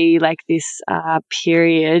going to be like this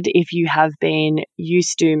period if you have been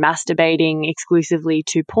used to masturbating exclusively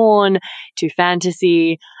to porn, to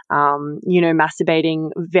fantasy, masturbating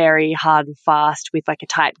very hard and fast with like a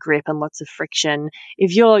tight grip and lots of friction.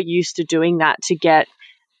 If you're used to doing that to get,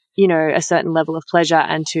 a certain level of pleasure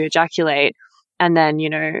and to ejaculate, and then,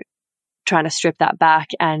 trying to strip that back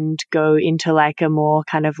and go into like a more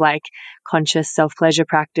kind of like conscious self-pleasure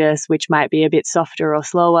practice, which might be a bit softer or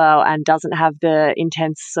slower and doesn't have the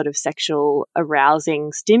intense sort of sexual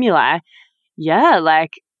arousing stimuli. Yeah,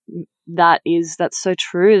 like that's so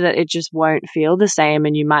true that it just won't feel the same,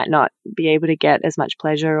 and you might not be able to get as much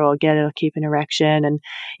pleasure or keep an erection. And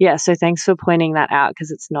yeah, so thanks for pointing that out,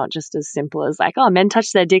 because it's not just as simple as like, oh, men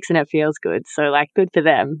touch their dicks and it feels good, so like good for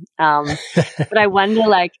them. But I wonder,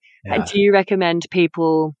 like, do you recommend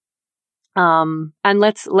people, and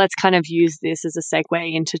let's kind of use this as a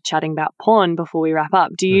segue into chatting about porn before we wrap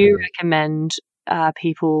up. Do you recommend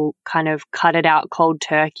people kind of cut it out cold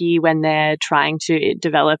turkey when they're trying to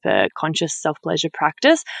develop a conscious self-pleasure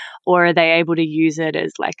practice, or are they able to use it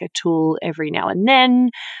as like a tool every now and then?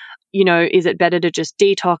 Is it better to just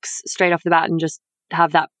detox straight off the bat and just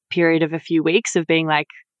have that period of a few weeks of being like,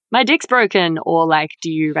 my dick's broken? Or like,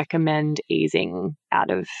 do you recommend easing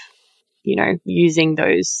out of, using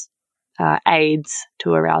those aids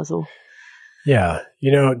to arousal? Yeah.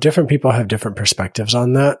 Different people have different perspectives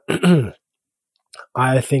on that.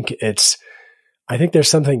 I think there's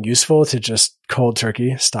something useful to just cold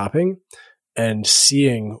turkey stopping and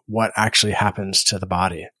seeing what actually happens to the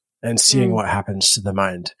body and seeing what happens to the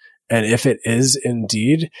mind. And if it is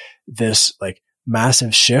indeed this like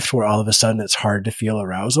massive shift where all of a sudden it's hard to feel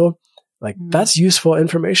arousal, like that's useful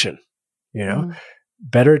information,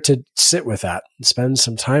 better to sit with that, spend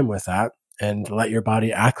some time with that, and let your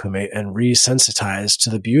body acclimate and resensitize to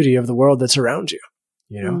the beauty of the world that's around you,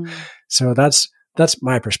 So that's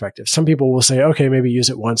my perspective. Some people will say, okay, maybe use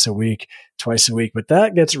it once a week, twice a week, but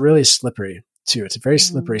that gets really slippery too. It's a very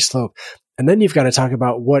slippery slope. And then you've got to talk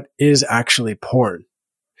about what is actually porn.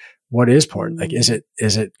 What is porn? Like, is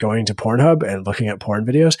it going to Pornhub and looking at porn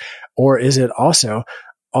videos? Or is it also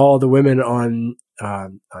all the women on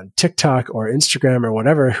TikTok or Instagram or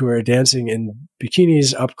whatever who are dancing in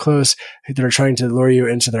bikinis up close that are trying to lure you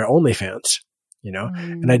into their OnlyFans?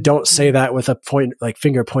 And I don't say that with a point, like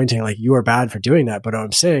finger pointing, like you are bad for doing that. But what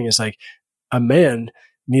I'm saying is like a man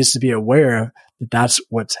needs to be aware that that's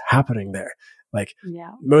what's happening there. Like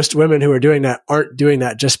most women who are doing that aren't doing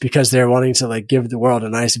that just because they're wanting to like give the world a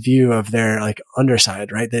nice view of their like underside,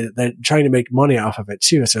 right? They're trying to make money off of it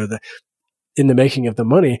too. So in the making of the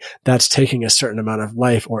money, that's taking a certain amount of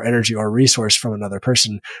life or energy or resource from another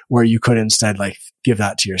person, where you could instead like give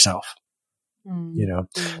that to yourself.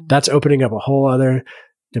 That's opening up a whole other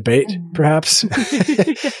debate, perhaps,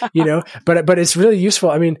 but it's really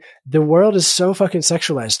useful. I mean, the world is so fucking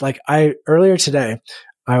sexualized. Like earlier today,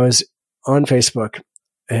 I was on Facebook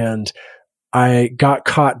and I got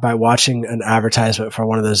caught by watching an advertisement for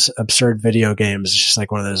one of those absurd video games. It's just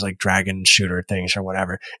like one of those like dragon shooter things or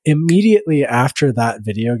whatever. Immediately after that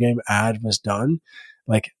video game ad was done,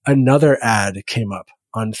 like another ad came up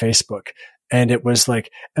on Facebook. And it was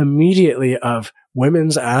like immediately of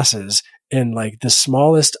women's asses in like the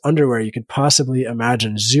smallest underwear you could possibly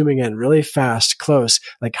imagine, zooming in really fast, close,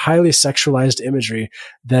 like highly sexualized imagery,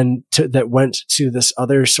 that went to this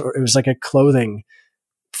other sort. It was like a clothing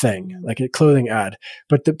thing, like a clothing ad.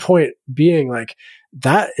 But the point being, like,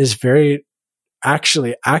 that is very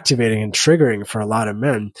actually activating and triggering for a lot of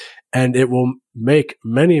men. And it will make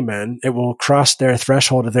many men, it will cross their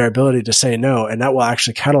threshold of their ability to say no. And that will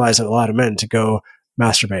actually catalyze a lot of men to go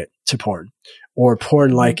masturbate to porn or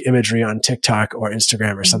porn-like imagery on TikTok or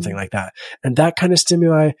Instagram or something like that. And that kind of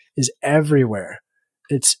stimuli is everywhere.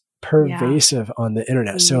 It's pervasive on the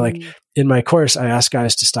internet. So like in my course, I ask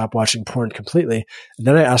guys to stop watching porn completely. And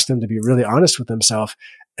then I ask them to be really honest with themselves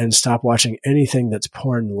and stop watching anything that's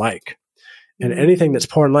porn-like. And anything that's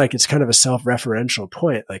porn-like, it's kind of a self-referential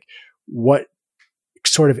point. Like what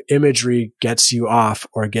sort of imagery gets you off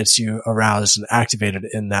or gets you aroused and activated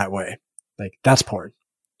in that way? Like that's porn.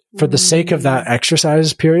 For the sake of that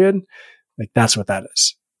exercise period, like that's what that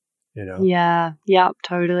is, you know? Yeah. Yeah,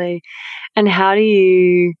 totally. And how do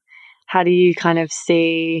you kind of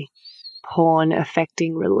see porn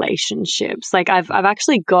affecting relationships? Like I've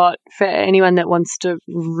actually got, for anyone that wants to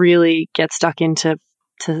really get stuck into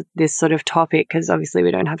this sort of topic, because obviously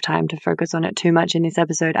we don't have time to focus on it too much in this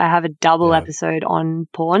episode, I have a double episode on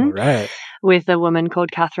porn with a woman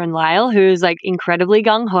called Catherine Lyle, who's like incredibly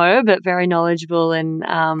gung-ho but very knowledgeable and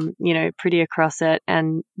pretty across it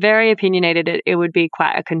and very opinionated. It would be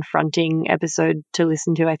quite a confronting episode to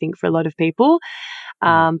listen to, I think, for a lot of people.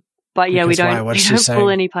 But yeah, we don't pull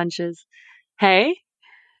any punches. Hey?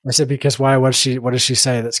 I said, because why? What does she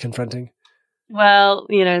say that's confronting? Well,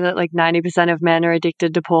 that like 90% of men are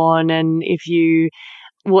addicted to porn, and if you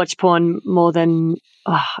watch porn more than,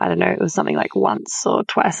 I don't know, it was something like once or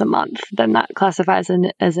twice a month, then that classifies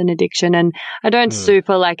as an addiction. And I don't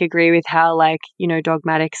super like agree with how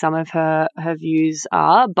dogmatic some of her views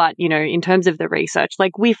are, but in terms of the research,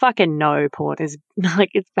 like we fucking know porn is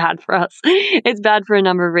like, it's bad for us. It's bad for a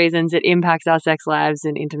number of reasons. It impacts our sex lives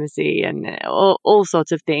and intimacy and all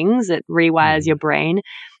sorts of things. It rewires your brain.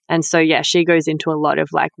 And so, yeah, she goes into a lot of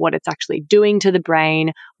like what it's actually doing to the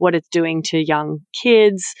brain, what it's doing to young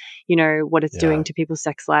kids, what it's doing to people's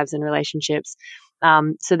sex lives and relationships.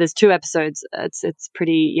 So there's 2 episodes. It's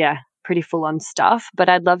pretty full on stuff. But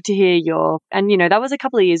I'd love to hear and that was a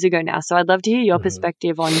couple of years ago now. So I'd love to hear your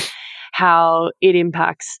perspective on how it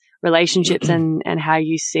impacts relationships and how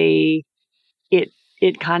you see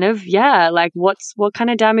it kind of, like what kind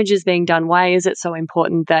of damage is being done? Why is it so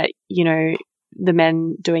important that, the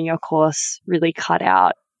men doing your course really cut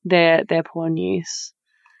out their porn use?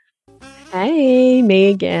 Hey, me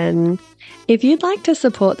again. If you'd like to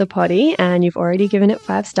support the potty and you've already given it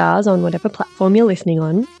 5 stars on whatever platform you're listening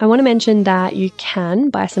on, I want to mention that you can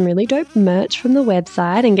buy some really dope merch from the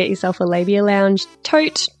website and get yourself a Labia Lounge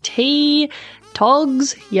tote, tee,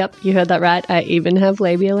 togs. Yep, you heard that right. I even have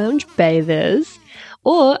Labia Lounge bathers.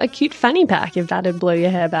 Or a cute fanny pack if that'd blow your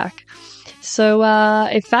hair back. So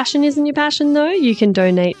if fashion isn't your passion, though, you can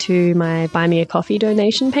donate to my Buy Me a Coffee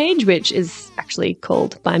donation page, which is actually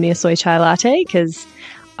called Buy Me a Soy Chai Latte, because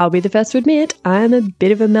I'll be the first to admit I'm a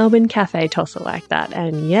bit of a Melbourne cafe tosser like that.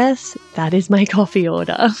 And yes, that is my coffee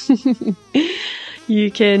order. You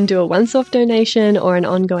can do a once-off donation or an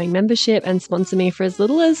ongoing membership and sponsor me for as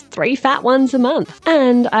little as 3 fat ones a month.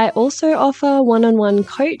 And I also offer one-on-one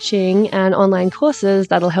coaching and online courses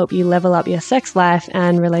that'll help you level up your sex life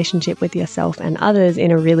and relationship with yourself and others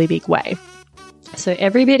in a really big way. So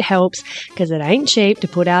every bit helps, because it ain't cheap to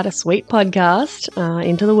put out a sweet podcast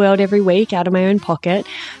into the world every week out of my own pocket.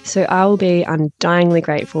 So I will be undyingly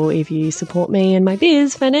grateful if you support me and my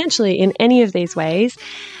biz financially in any of these ways.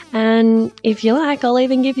 And if you like, I'll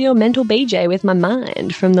even give you a mental BJ with my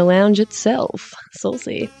mind from the lounge itself.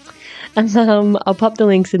 Saucy. And I'll pop the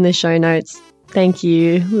links in the show notes. Thank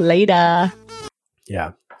you. Later.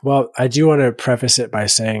 Yeah. Well, I do want to preface it by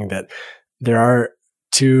saying that there are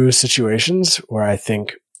 2 situations where I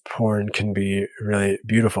think porn can be a really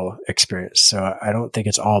beautiful experience. So I don't think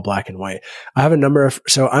it's all black and white. I have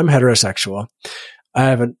so I'm heterosexual. I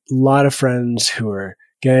have a lot of friends who are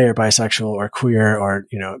gay or bisexual or queer or,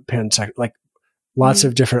 pansexual, like lots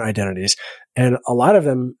of different identities. And a lot of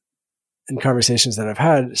them in conversations that I've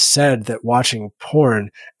had said that watching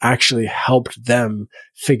porn actually helped them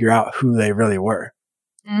figure out who they really were.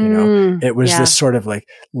 It was this sort of like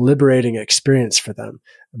liberating experience for them.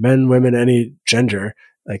 Men, women, any gender,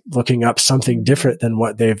 like looking up something different than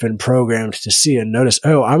what they've been programmed to see and notice,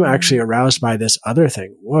 oh, I'm actually aroused by this other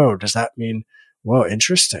thing. Whoa, does that mean, whoa,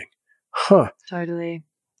 interesting. Huh. Totally.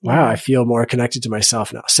 Wow, I feel more connected to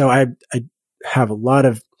myself now. So I have a lot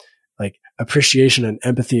of like appreciation and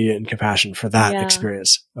empathy and compassion for that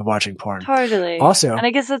experience of watching porn. Totally. Also, and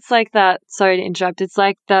I guess it's like that, sorry to interrupt, it's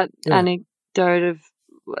like that anecdote of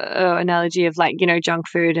analogy of like, junk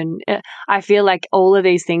food. And I feel like all of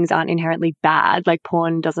these things aren't inherently bad. Like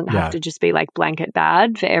porn doesn't have to just be like blanket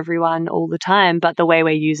bad for everyone all the time, but the way we're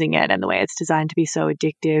using it and the way it's designed to be so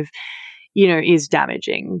addictive, is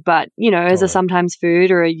damaging. But, as a sometimes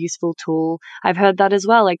food or a useful tool, I've heard that as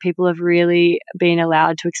well. Like people have really been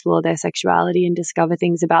allowed to explore their sexuality and discover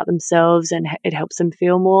things about themselves, and it helps them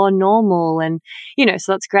feel more normal. And,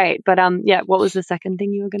 so that's great. But what was the second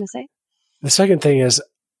thing you were going to say? The second thing is,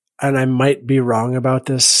 and I might be wrong about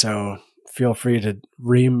this, so feel free to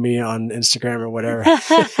ream me on Instagram or whatever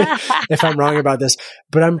if I'm wrong about this.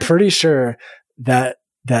 But I'm pretty sure that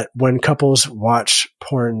when couples watch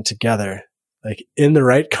porn together, like in the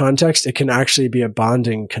right context, it can actually be a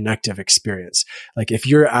bonding, connective experience. Like if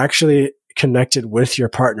you're actually connected with your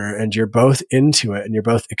partner and you're both into it and you're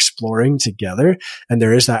both exploring together and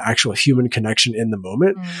there is that actual human connection in the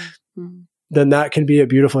moment, then that can be a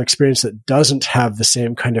beautiful experience that doesn't have the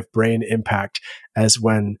same kind of brain impact as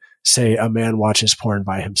when, say, a man watches porn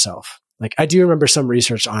by himself. Like I do remember some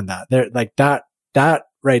research on that. There, like that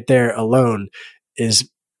right there alone is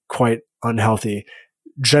quite unhealthy,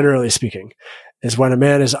 generally speaking, is when a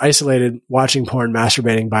man is isolated, watching porn,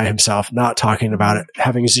 masturbating by himself, not talking about it,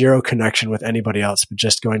 having zero connection with anybody else, but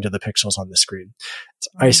just going to the pixels on the screen. It's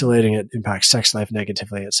isolating. It impacts sex life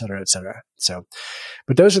negatively, et cetera, et cetera. So,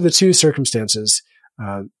 but those are the two circumstances.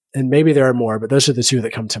 And maybe there are more, but those are the two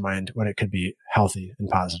that come to mind when it could be healthy and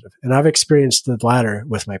positive. And I've experienced the latter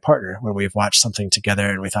with my partner when we've watched something together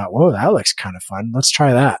and we thought, whoa, that looks kind of fun. Let's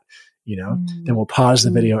try that. Then we'll pause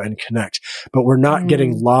the video and connect, but we're not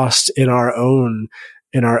getting lost in our own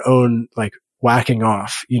like whacking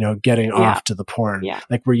off, getting off to the porn. Yeah.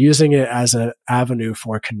 Like we're using it as an avenue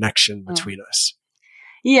for connection between us.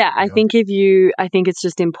 Yeah. I think it's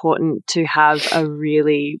just important to have a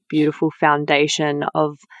really beautiful foundation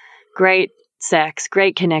of great sex,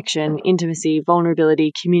 great connection, intimacy,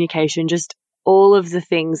 vulnerability, communication, just all of the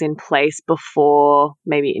things in place before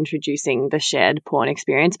maybe introducing the shared porn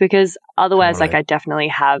experience, because otherwise, like I definitely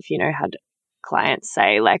have, had clients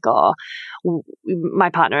say like, oh,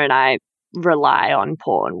 my partner and I rely on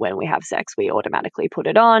porn when we have sex. We automatically put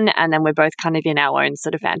it on and then we're both kind of in our own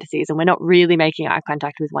sort of fantasies and we're not really making eye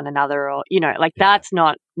contact with one another or, that's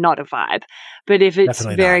not a vibe. But if it's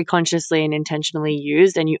definitely very consciously and intentionally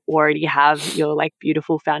used and you already have your like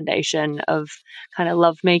beautiful foundation of kind of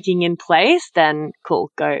lovemaking in place, then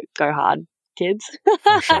cool, go hard, kids.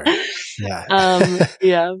 For sure. Yeah.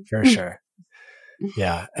 Yeah. For sure.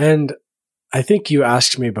 Yeah. And I think you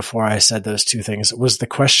asked me before I said those two things. Was the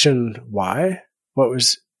question why? Do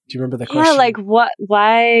you remember the question? Yeah, like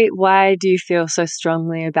why do you feel so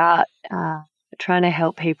strongly about trying to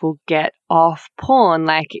help people get off porn?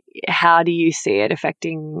 Like how do you see it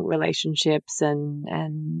affecting relationships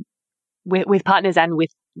and with partners and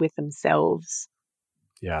with themselves?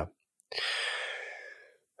 Yeah.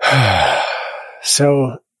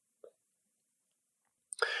 So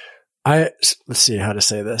let's see how to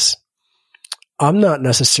say this. I'm not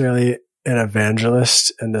necessarily an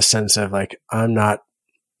evangelist in the sense of like, I'm not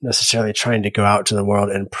necessarily trying to go out to the world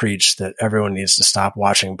and preach that everyone needs to stop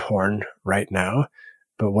watching porn right now.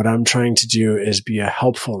 But what I'm trying to do is be a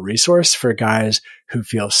helpful resource for guys who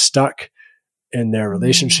feel stuck in their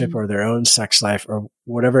relationship or their own sex life or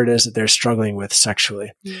whatever it is that they're struggling with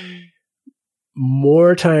sexually.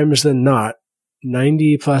 More times than not,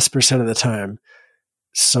 90+% of the time,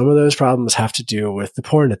 some of those problems have to do with the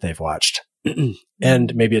porn that they've watched.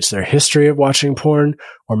 And maybe it's their history of watching porn,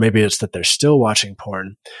 or maybe it's that they're still watching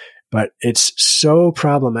porn. But it's so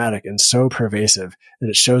problematic and so pervasive that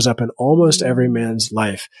it shows up in almost every man's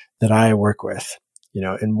life that I work with,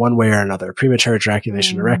 in one way or another. Premature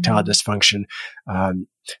ejaculation, erectile dysfunction,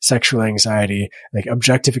 sexual anxiety, like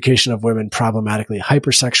objectification of women problematically,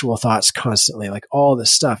 hypersexual thoughts constantly, like all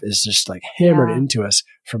this stuff is just like hammered into us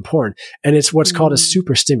from porn. And it's what's called a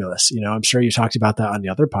super stimulus. I'm sure you talked about that on the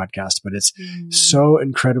other podcast, but it's so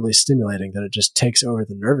incredibly stimulating that it just takes over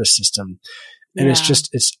the nervous system. And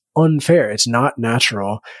it's unfair. It's not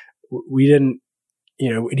natural. We didn't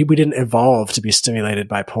evolve to be stimulated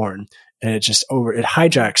by porn. And it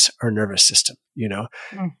hijacks our nervous system,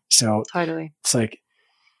 So totally. It's like,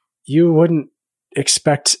 you wouldn't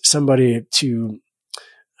expect somebody to,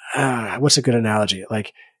 what's a good analogy?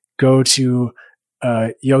 Like go to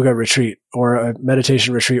a yoga retreat or a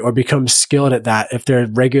meditation retreat or become skilled at that if they're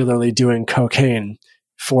regularly doing cocaine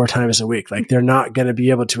 4 times a week. Like they're not going to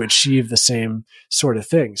be able to achieve the same sort of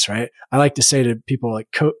things, right? I like to say to people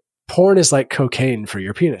like porn is like cocaine for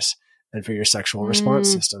your penis and for your sexual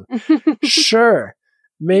response system. Sure.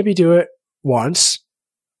 Maybe do it once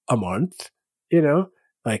a month,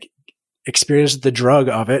 like experience the drug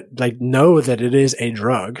of it, like know that it is a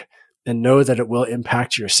drug and know that it will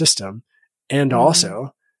impact your system. And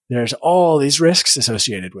also there's all these risks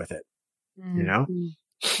associated with it,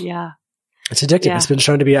 Yeah. It's addictive. Yeah. It's been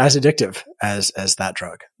shown to be as addictive as that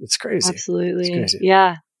drug. It's crazy. Absolutely. It's crazy.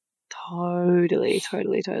 Yeah. Totally.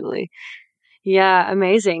 Yeah.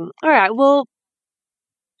 Amazing. All right. Well,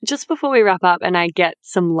 just before we wrap up and I get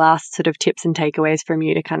some last sort of tips and takeaways from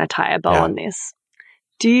you to kind of tie a bow on this,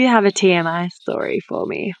 do you have a TMI story for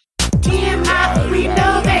me? TMI, we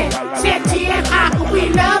love it. Said TMI, we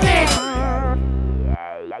love it.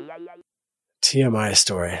 TMI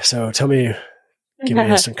story. So tell me, give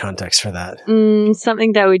me some context for that.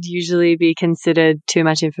 Something that would usually be considered too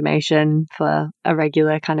much information for a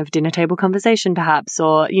regular kind of dinner table conversation, perhaps,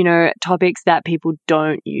 or, topics that people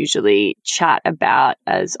don't usually chat about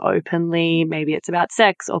as openly. Maybe it's about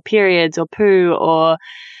sex or periods or poo or,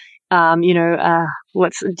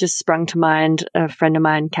 what's just sprung to mind, a friend of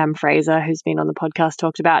mine, Cam Fraser, who's been on the podcast,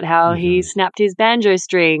 talked about how he snapped his banjo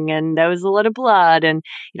string and there was a lot of blood, and,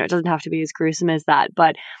 it doesn't have to be as gruesome as that,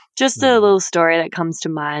 but just a little story that comes to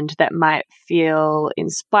mind that might feel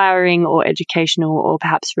inspiring or educational or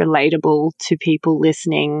perhaps relatable to people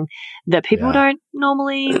listening that people don't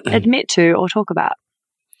normally admit to or talk about.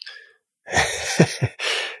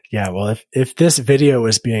 Yeah, well, if this video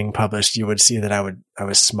was being published, you would see that I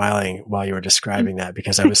was smiling while you were describing that,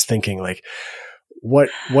 because I was thinking, like, what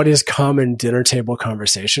is common dinner table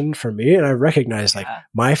conversation for me? And I recognize, like,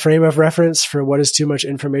 my frame of reference for what is too much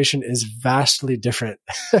information is vastly different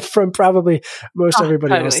from probably most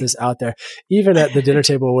everybody else that's out there. Even at the dinner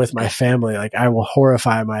table with my family, like, I will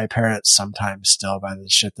horrify my parents sometimes still by the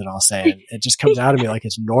shit that I'll say. And it just comes out of me like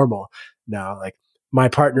it's normal now. Like, my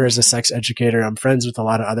partner is a sex educator. I'm friends with a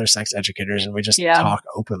lot of other sex educators, and we just talk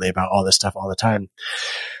openly about all this stuff all the time.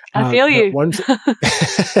 I feel you.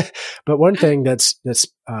 But one thing that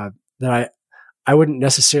I wouldn't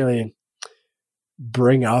necessarily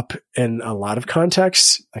bring up in a lot of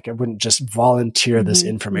contexts, like I wouldn't just volunteer this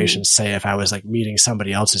information, say if I was like meeting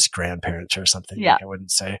somebody else's grandparents or something. Yeah. Like I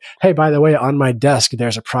wouldn't say, hey, by the way, on my desk,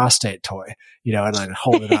 there's a prostate toy, and I'd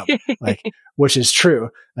hold it up, like, which is true.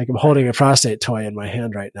 Like, I'm holding a prostate toy in my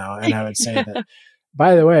hand right now. And I would say that,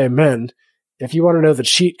 by the way, men, if you want to know the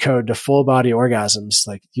cheat code to full body orgasms,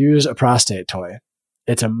 like, use a prostate toy.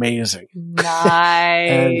 It's amazing.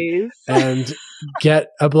 Nice. and get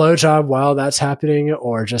a blowjob while that's happening,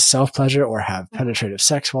 or just self-pleasure, or have penetrative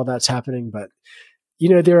sex while that's happening. But,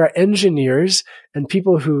 there are engineers and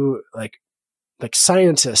people who like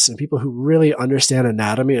scientists and people who really understand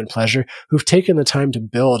anatomy and pleasure, who've taken the time to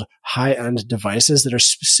build high-end devices that are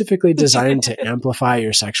specifically designed to amplify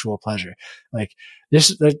your sexual pleasure. Like, this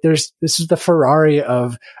is the Ferrari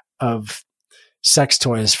of sex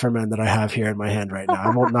toys for men that I have here in my hand right now.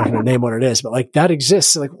 I'm not going to name what it is, but like, that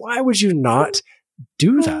exists. Like, why would you not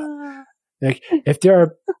do that? Like, if there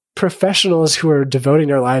are professionals who are devoting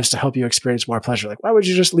their lives to help you experience more pleasure, like, why would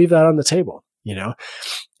you just leave that on the table?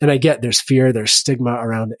 And I get there's fear, there's stigma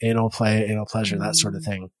around anal play, anal pleasure, that sort of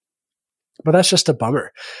thing. But that's just a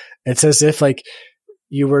bummer. It's as if, like,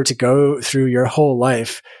 you were to go through your whole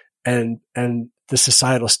life and the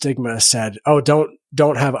societal stigma said, oh,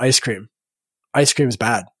 don't have ice cream. Ice cream is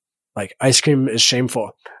bad. Like, ice cream is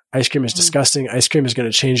shameful. Ice cream is disgusting. Ice cream is going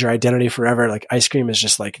to change your identity forever. Like, ice cream is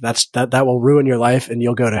just like, that will ruin your life and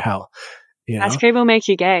you'll go to hell. Ice cream will make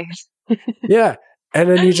you gay. Yeah. And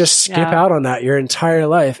then you just skip out on that your entire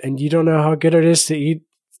life, and you don't know how good it is to eat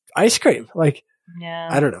ice cream. Like,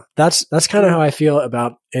 I don't know. That's kind of how I feel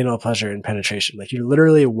about anal pleasure and penetration. Like, you're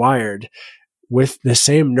literally wired with the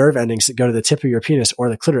same nerve endings that go to the tip of your penis or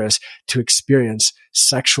the clitoris to experience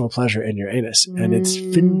sexual pleasure in your anus. And it's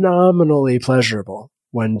phenomenally pleasurable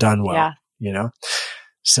when done well,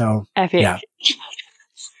 So, epic. Yeah,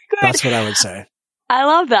 that's what I would say. I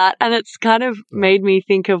love that. And it's kind of made me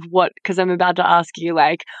think of because I'm about to ask you,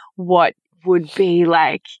 like, what would be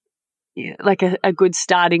like a good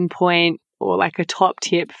starting point or like a top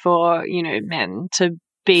tip for, men to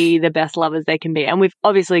be the best lovers they can be. And we've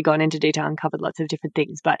obviously gone into detail and covered lots of different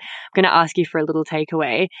things, but I'm going to ask you for a little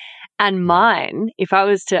takeaway. And mine, if I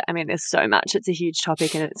was to, there's so much, it's a huge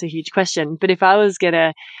topic and it's a huge question, but if I was going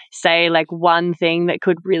to say like one thing that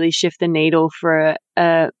could really shift the needle for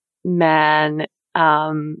a man,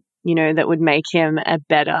 that would make him a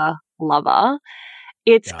better lover,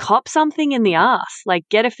 it's cop something in the ass. Like,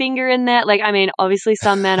 get a finger in there. Like, obviously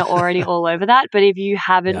some men are already all over that, but if you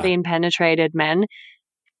haven't been penetrated, men,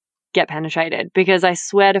 get penetrated, because I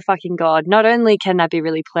swear to fucking God, not only can that be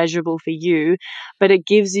really pleasurable for you, but it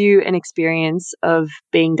gives you an experience of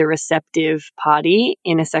being the receptive party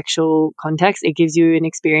in a sexual context. It gives you an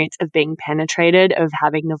experience of being penetrated, of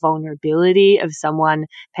having the vulnerability of someone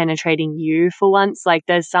penetrating you for once. Like,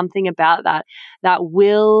 there's something about that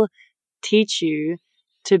will teach you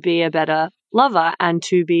to be a better lover and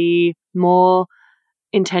to be more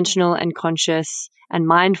intentional and conscious and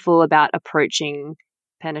mindful about approaching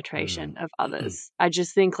penetration of others. I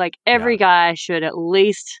just think like every guy should at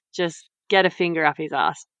least just get a finger up his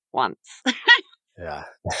ass once. Yeah.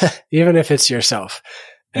 Even if it's yourself.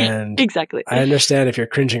 And Exactly. I understand if you're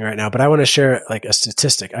cringing right now, but I want to share like a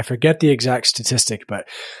statistic. I forget the exact statistic, but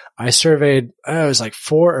I surveyed, it was like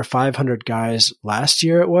 400 or 500 guys last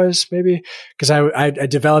year. It was maybe because I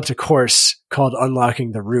developed a course called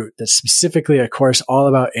Unlocking the Root. That's specifically a course all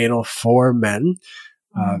about anal for men.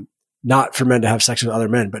 Not for men to have sex with other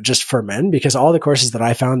men, but just for men, because all the courses that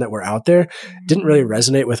I found that were out there didn't really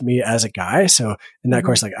resonate with me as a guy. So in that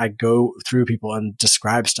course, like I go through people and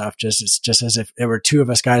describe stuff just as if there were two of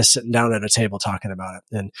us guys sitting down at a table talking about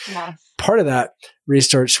it. And part of that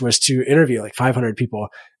research was to interview like 500 people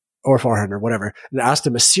or 400 or whatever, and ask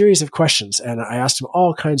them a series of questions. And I asked them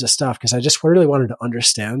all kinds of stuff because I just really wanted to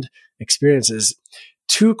understand experiences.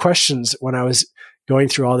 2 questions when I was going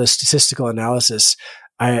through all this statistical analysis,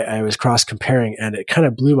 I was cross comparing, and it kind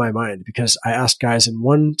of blew my mind because I asked guys in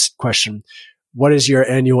one question, what is your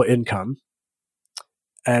annual income?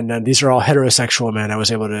 And then these are all heterosexual men. I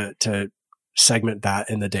was able to segment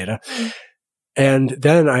that in the data. And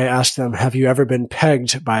then I asked them, have you ever been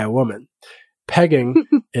pegged by a woman? Pegging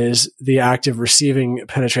is the act of receiving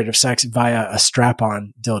penetrative sex via a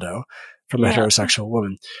strap-on dildo from a heterosexual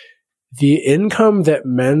woman. The income that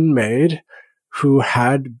men made who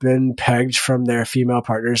had been pegged from their female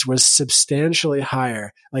partners was substantially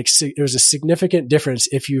higher. Like there was a significant difference.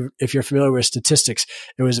 If you're familiar with statistics,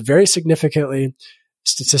 it was very significantly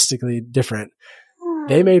statistically different.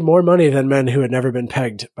 They made more money than men who had never been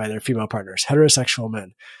pegged by their female partners, heterosexual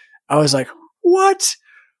men. I was like, what?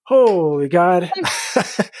 Holy God.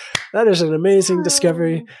 That is an amazing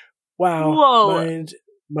discovery. Wow. Whoa.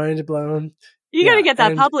 Mind blown. You got to get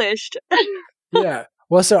that published. Yeah.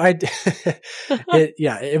 Well, so that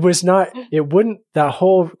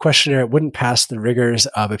whole questionnaire wouldn't pass the rigors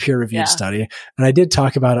of a peer-reviewed study. And I did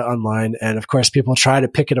talk about it online. And of course, people try to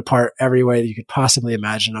pick it apart every way that you could possibly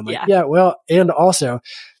imagine. I'm like, and also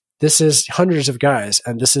this is hundreds of guys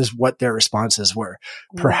and this is what their responses were.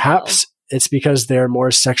 Perhaps it's because they're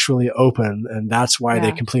more sexually open and that's why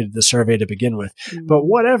they completed the survey to begin with. But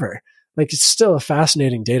whatever, like it's still a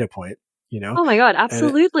fascinating data point. You know? Oh my God,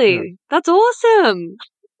 absolutely. That's awesome.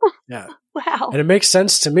 Yeah. Wow. And it makes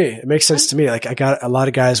sense to me. Like I got a lot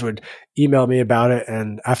of guys would email me about it.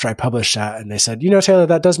 And after I published that and they said, Taylor,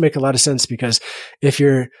 that does make a lot of sense because if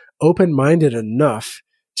you're open-minded enough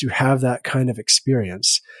to have that kind of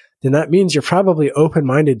experience, then that means you're probably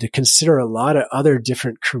open-minded to consider a lot of other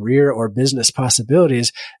different career or business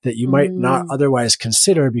possibilities that you might not otherwise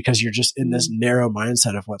consider because you're just in this narrow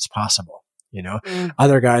mindset of what's possible.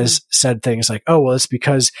 Other guys said things like, oh, well, it's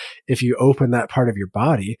because if you open that part of your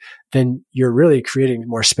body, then you're really creating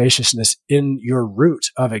more spaciousness in your root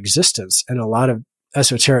of existence. And a lot of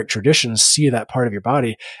esoteric traditions see that part of your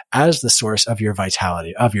body as the source of your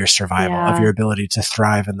vitality, of your survival, of your ability to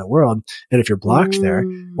thrive in the world. And if you're blocked there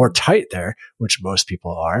or tight there, which most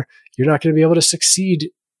people are, you're not going to be able to succeed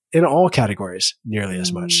in all categories nearly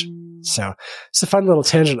as much. So it's a fun little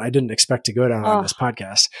tangent I didn't expect to go down on this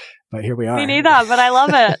podcast, but here we are. Me neither, but I love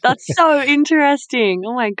it. That's so interesting.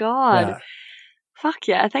 Oh my God. Yeah. Fuck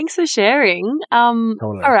yeah. Thanks for sharing.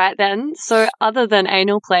 Totally. All right then. So other than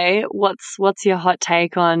anal play, what's your hot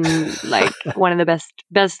take on like one of the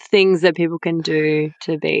best things that people can do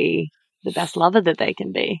to be the best lover that they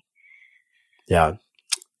can be? Yeah.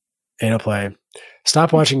 Anal play.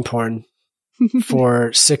 Stop watching porn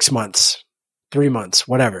for 6 months, 3 months,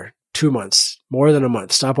 whatever, 2 months, more than a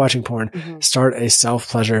month. Stop watching porn. Start a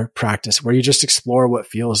self-pleasure practice where you just explore what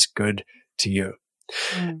feels good to you.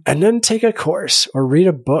 And then take a course or read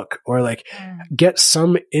a book or like get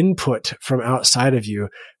some input from outside of you,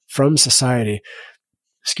 from society.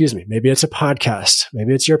 Excuse me. Maybe it's a podcast.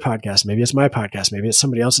 Maybe it's your podcast. Maybe it's my podcast. Maybe it's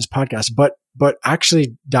somebody else's podcast, but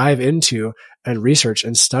actually dive into and research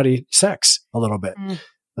and study sex a little bit.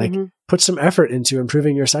 Like put some effort into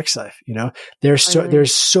improving your sex life. There's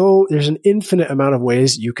an infinite amount of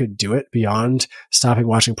ways you could do it beyond stopping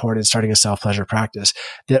watching porn and starting a self-pleasure practice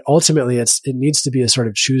that ultimately it needs to be a sort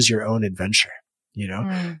of choose your own adventure,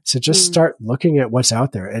 So just start looking at what's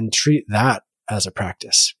out there and treat that as a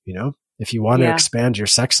practice. If you want to expand your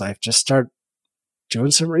sex life, just start doing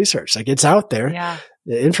some research. Like it's out there. Yeah.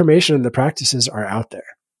 The information and the practices are out there.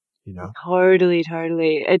 Totally.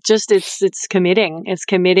 It's committing. It's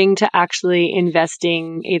committing to actually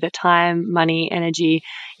investing either time, money, energy,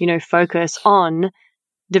 focus on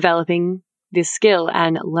developing this skill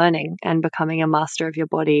and learning and becoming a master of your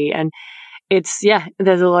body. And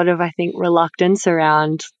there's a lot of, I think, reluctance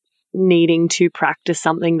around needing to practice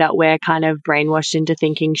something that we're kind of brainwashed into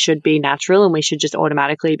thinking should be natural and we should just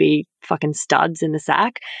automatically be fucking studs in the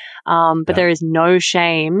sack. But there is no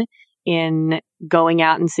shame in going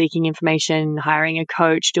out and seeking information, hiring a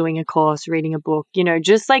coach, doing a course, reading a book, you know,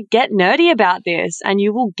 just like get nerdy about this and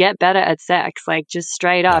you will get better at sex. Like just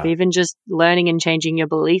straight up, even just learning and changing your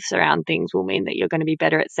beliefs around things will mean that you're going to be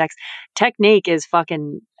better at sex. Technique is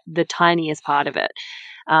fucking the tiniest part of it.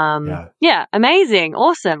 Yeah, amazing.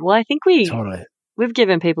 Awesome. Well, I think we've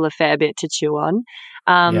given people a fair bit to chew on.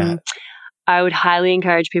 I would highly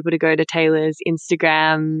encourage people to go to Taylor's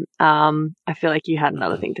Instagram. I feel like you had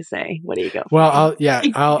another thing to say. What do you go for? Well,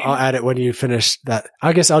 I'll add it when you finish that.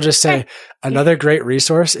 I guess I'll just say another great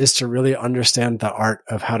resource is to really understand the art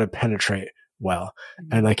of how to penetrate well.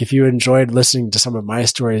 And like, if you enjoyed listening to some of my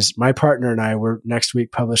stories, my partner and I were next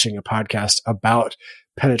week publishing a podcast about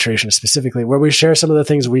penetration specifically, where we share some of the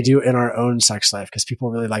things we do in our own sex life, because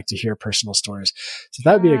people really like to hear personal stories. So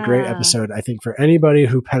that would be a great episode, I think, for anybody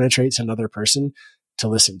who penetrates another person to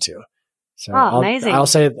listen to. So amazing. I'll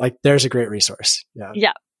say, like, there's a great resource.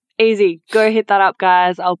 Yeah. Easy. Go hit that up,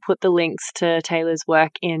 guys. I'll put the links to Taylor's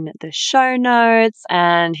work in the show notes.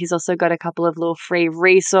 And he's also got a couple of little free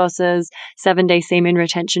resources, 7-day semen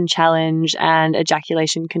retention challenge and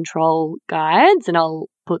ejaculation control guides. And I'll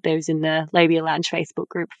put those in the Labia Lounge Facebook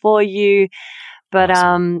group for you. But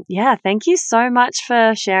Awesome. thank you so much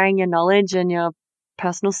for sharing your knowledge and your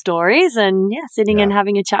personal stories and sitting and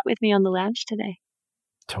having a chat with me on the lounge today.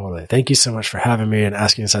 Totally. Thank you so much for having me and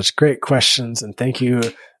asking such great questions. And thank you,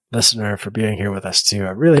 listener, for being here with us too. I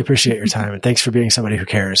really appreciate your time, and thanks for being somebody who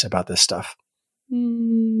cares about this stuff.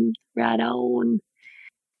 Right on.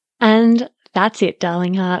 And that's it,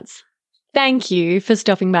 darling hearts. Thank you for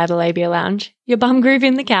stopping by the Labia Lounge. Your bum groove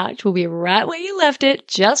in the couch will be right where you left it,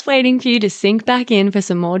 just waiting for you to sink back in for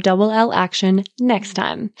some more double L action next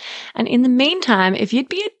time. And in the meantime, if you'd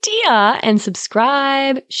be a dear and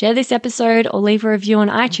subscribe, share this episode, or leave a review on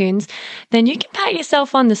iTunes, then you can pat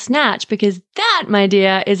yourself on the snatch, because that, my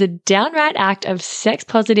dear, is a downright act of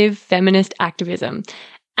sex-positive feminist activism.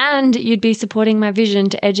 And you'd be supporting my vision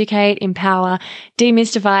to educate, empower,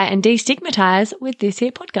 demystify, and destigmatize with this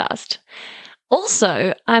here podcast.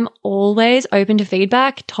 Also, I'm always open to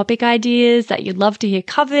feedback, topic ideas that you'd love to hear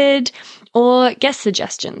covered, or guest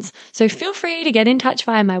suggestions. So feel free to get in touch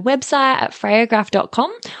via my website at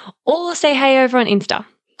freyagraph.com or say hey over on Insta.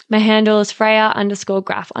 My handle is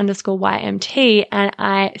Freya_graph_YMT, and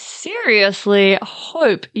I seriously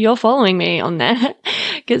hope you're following me on that,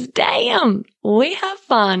 because damn, we have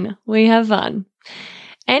fun.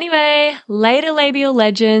 Anyway, later labial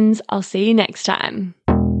legends. I'll see you next time.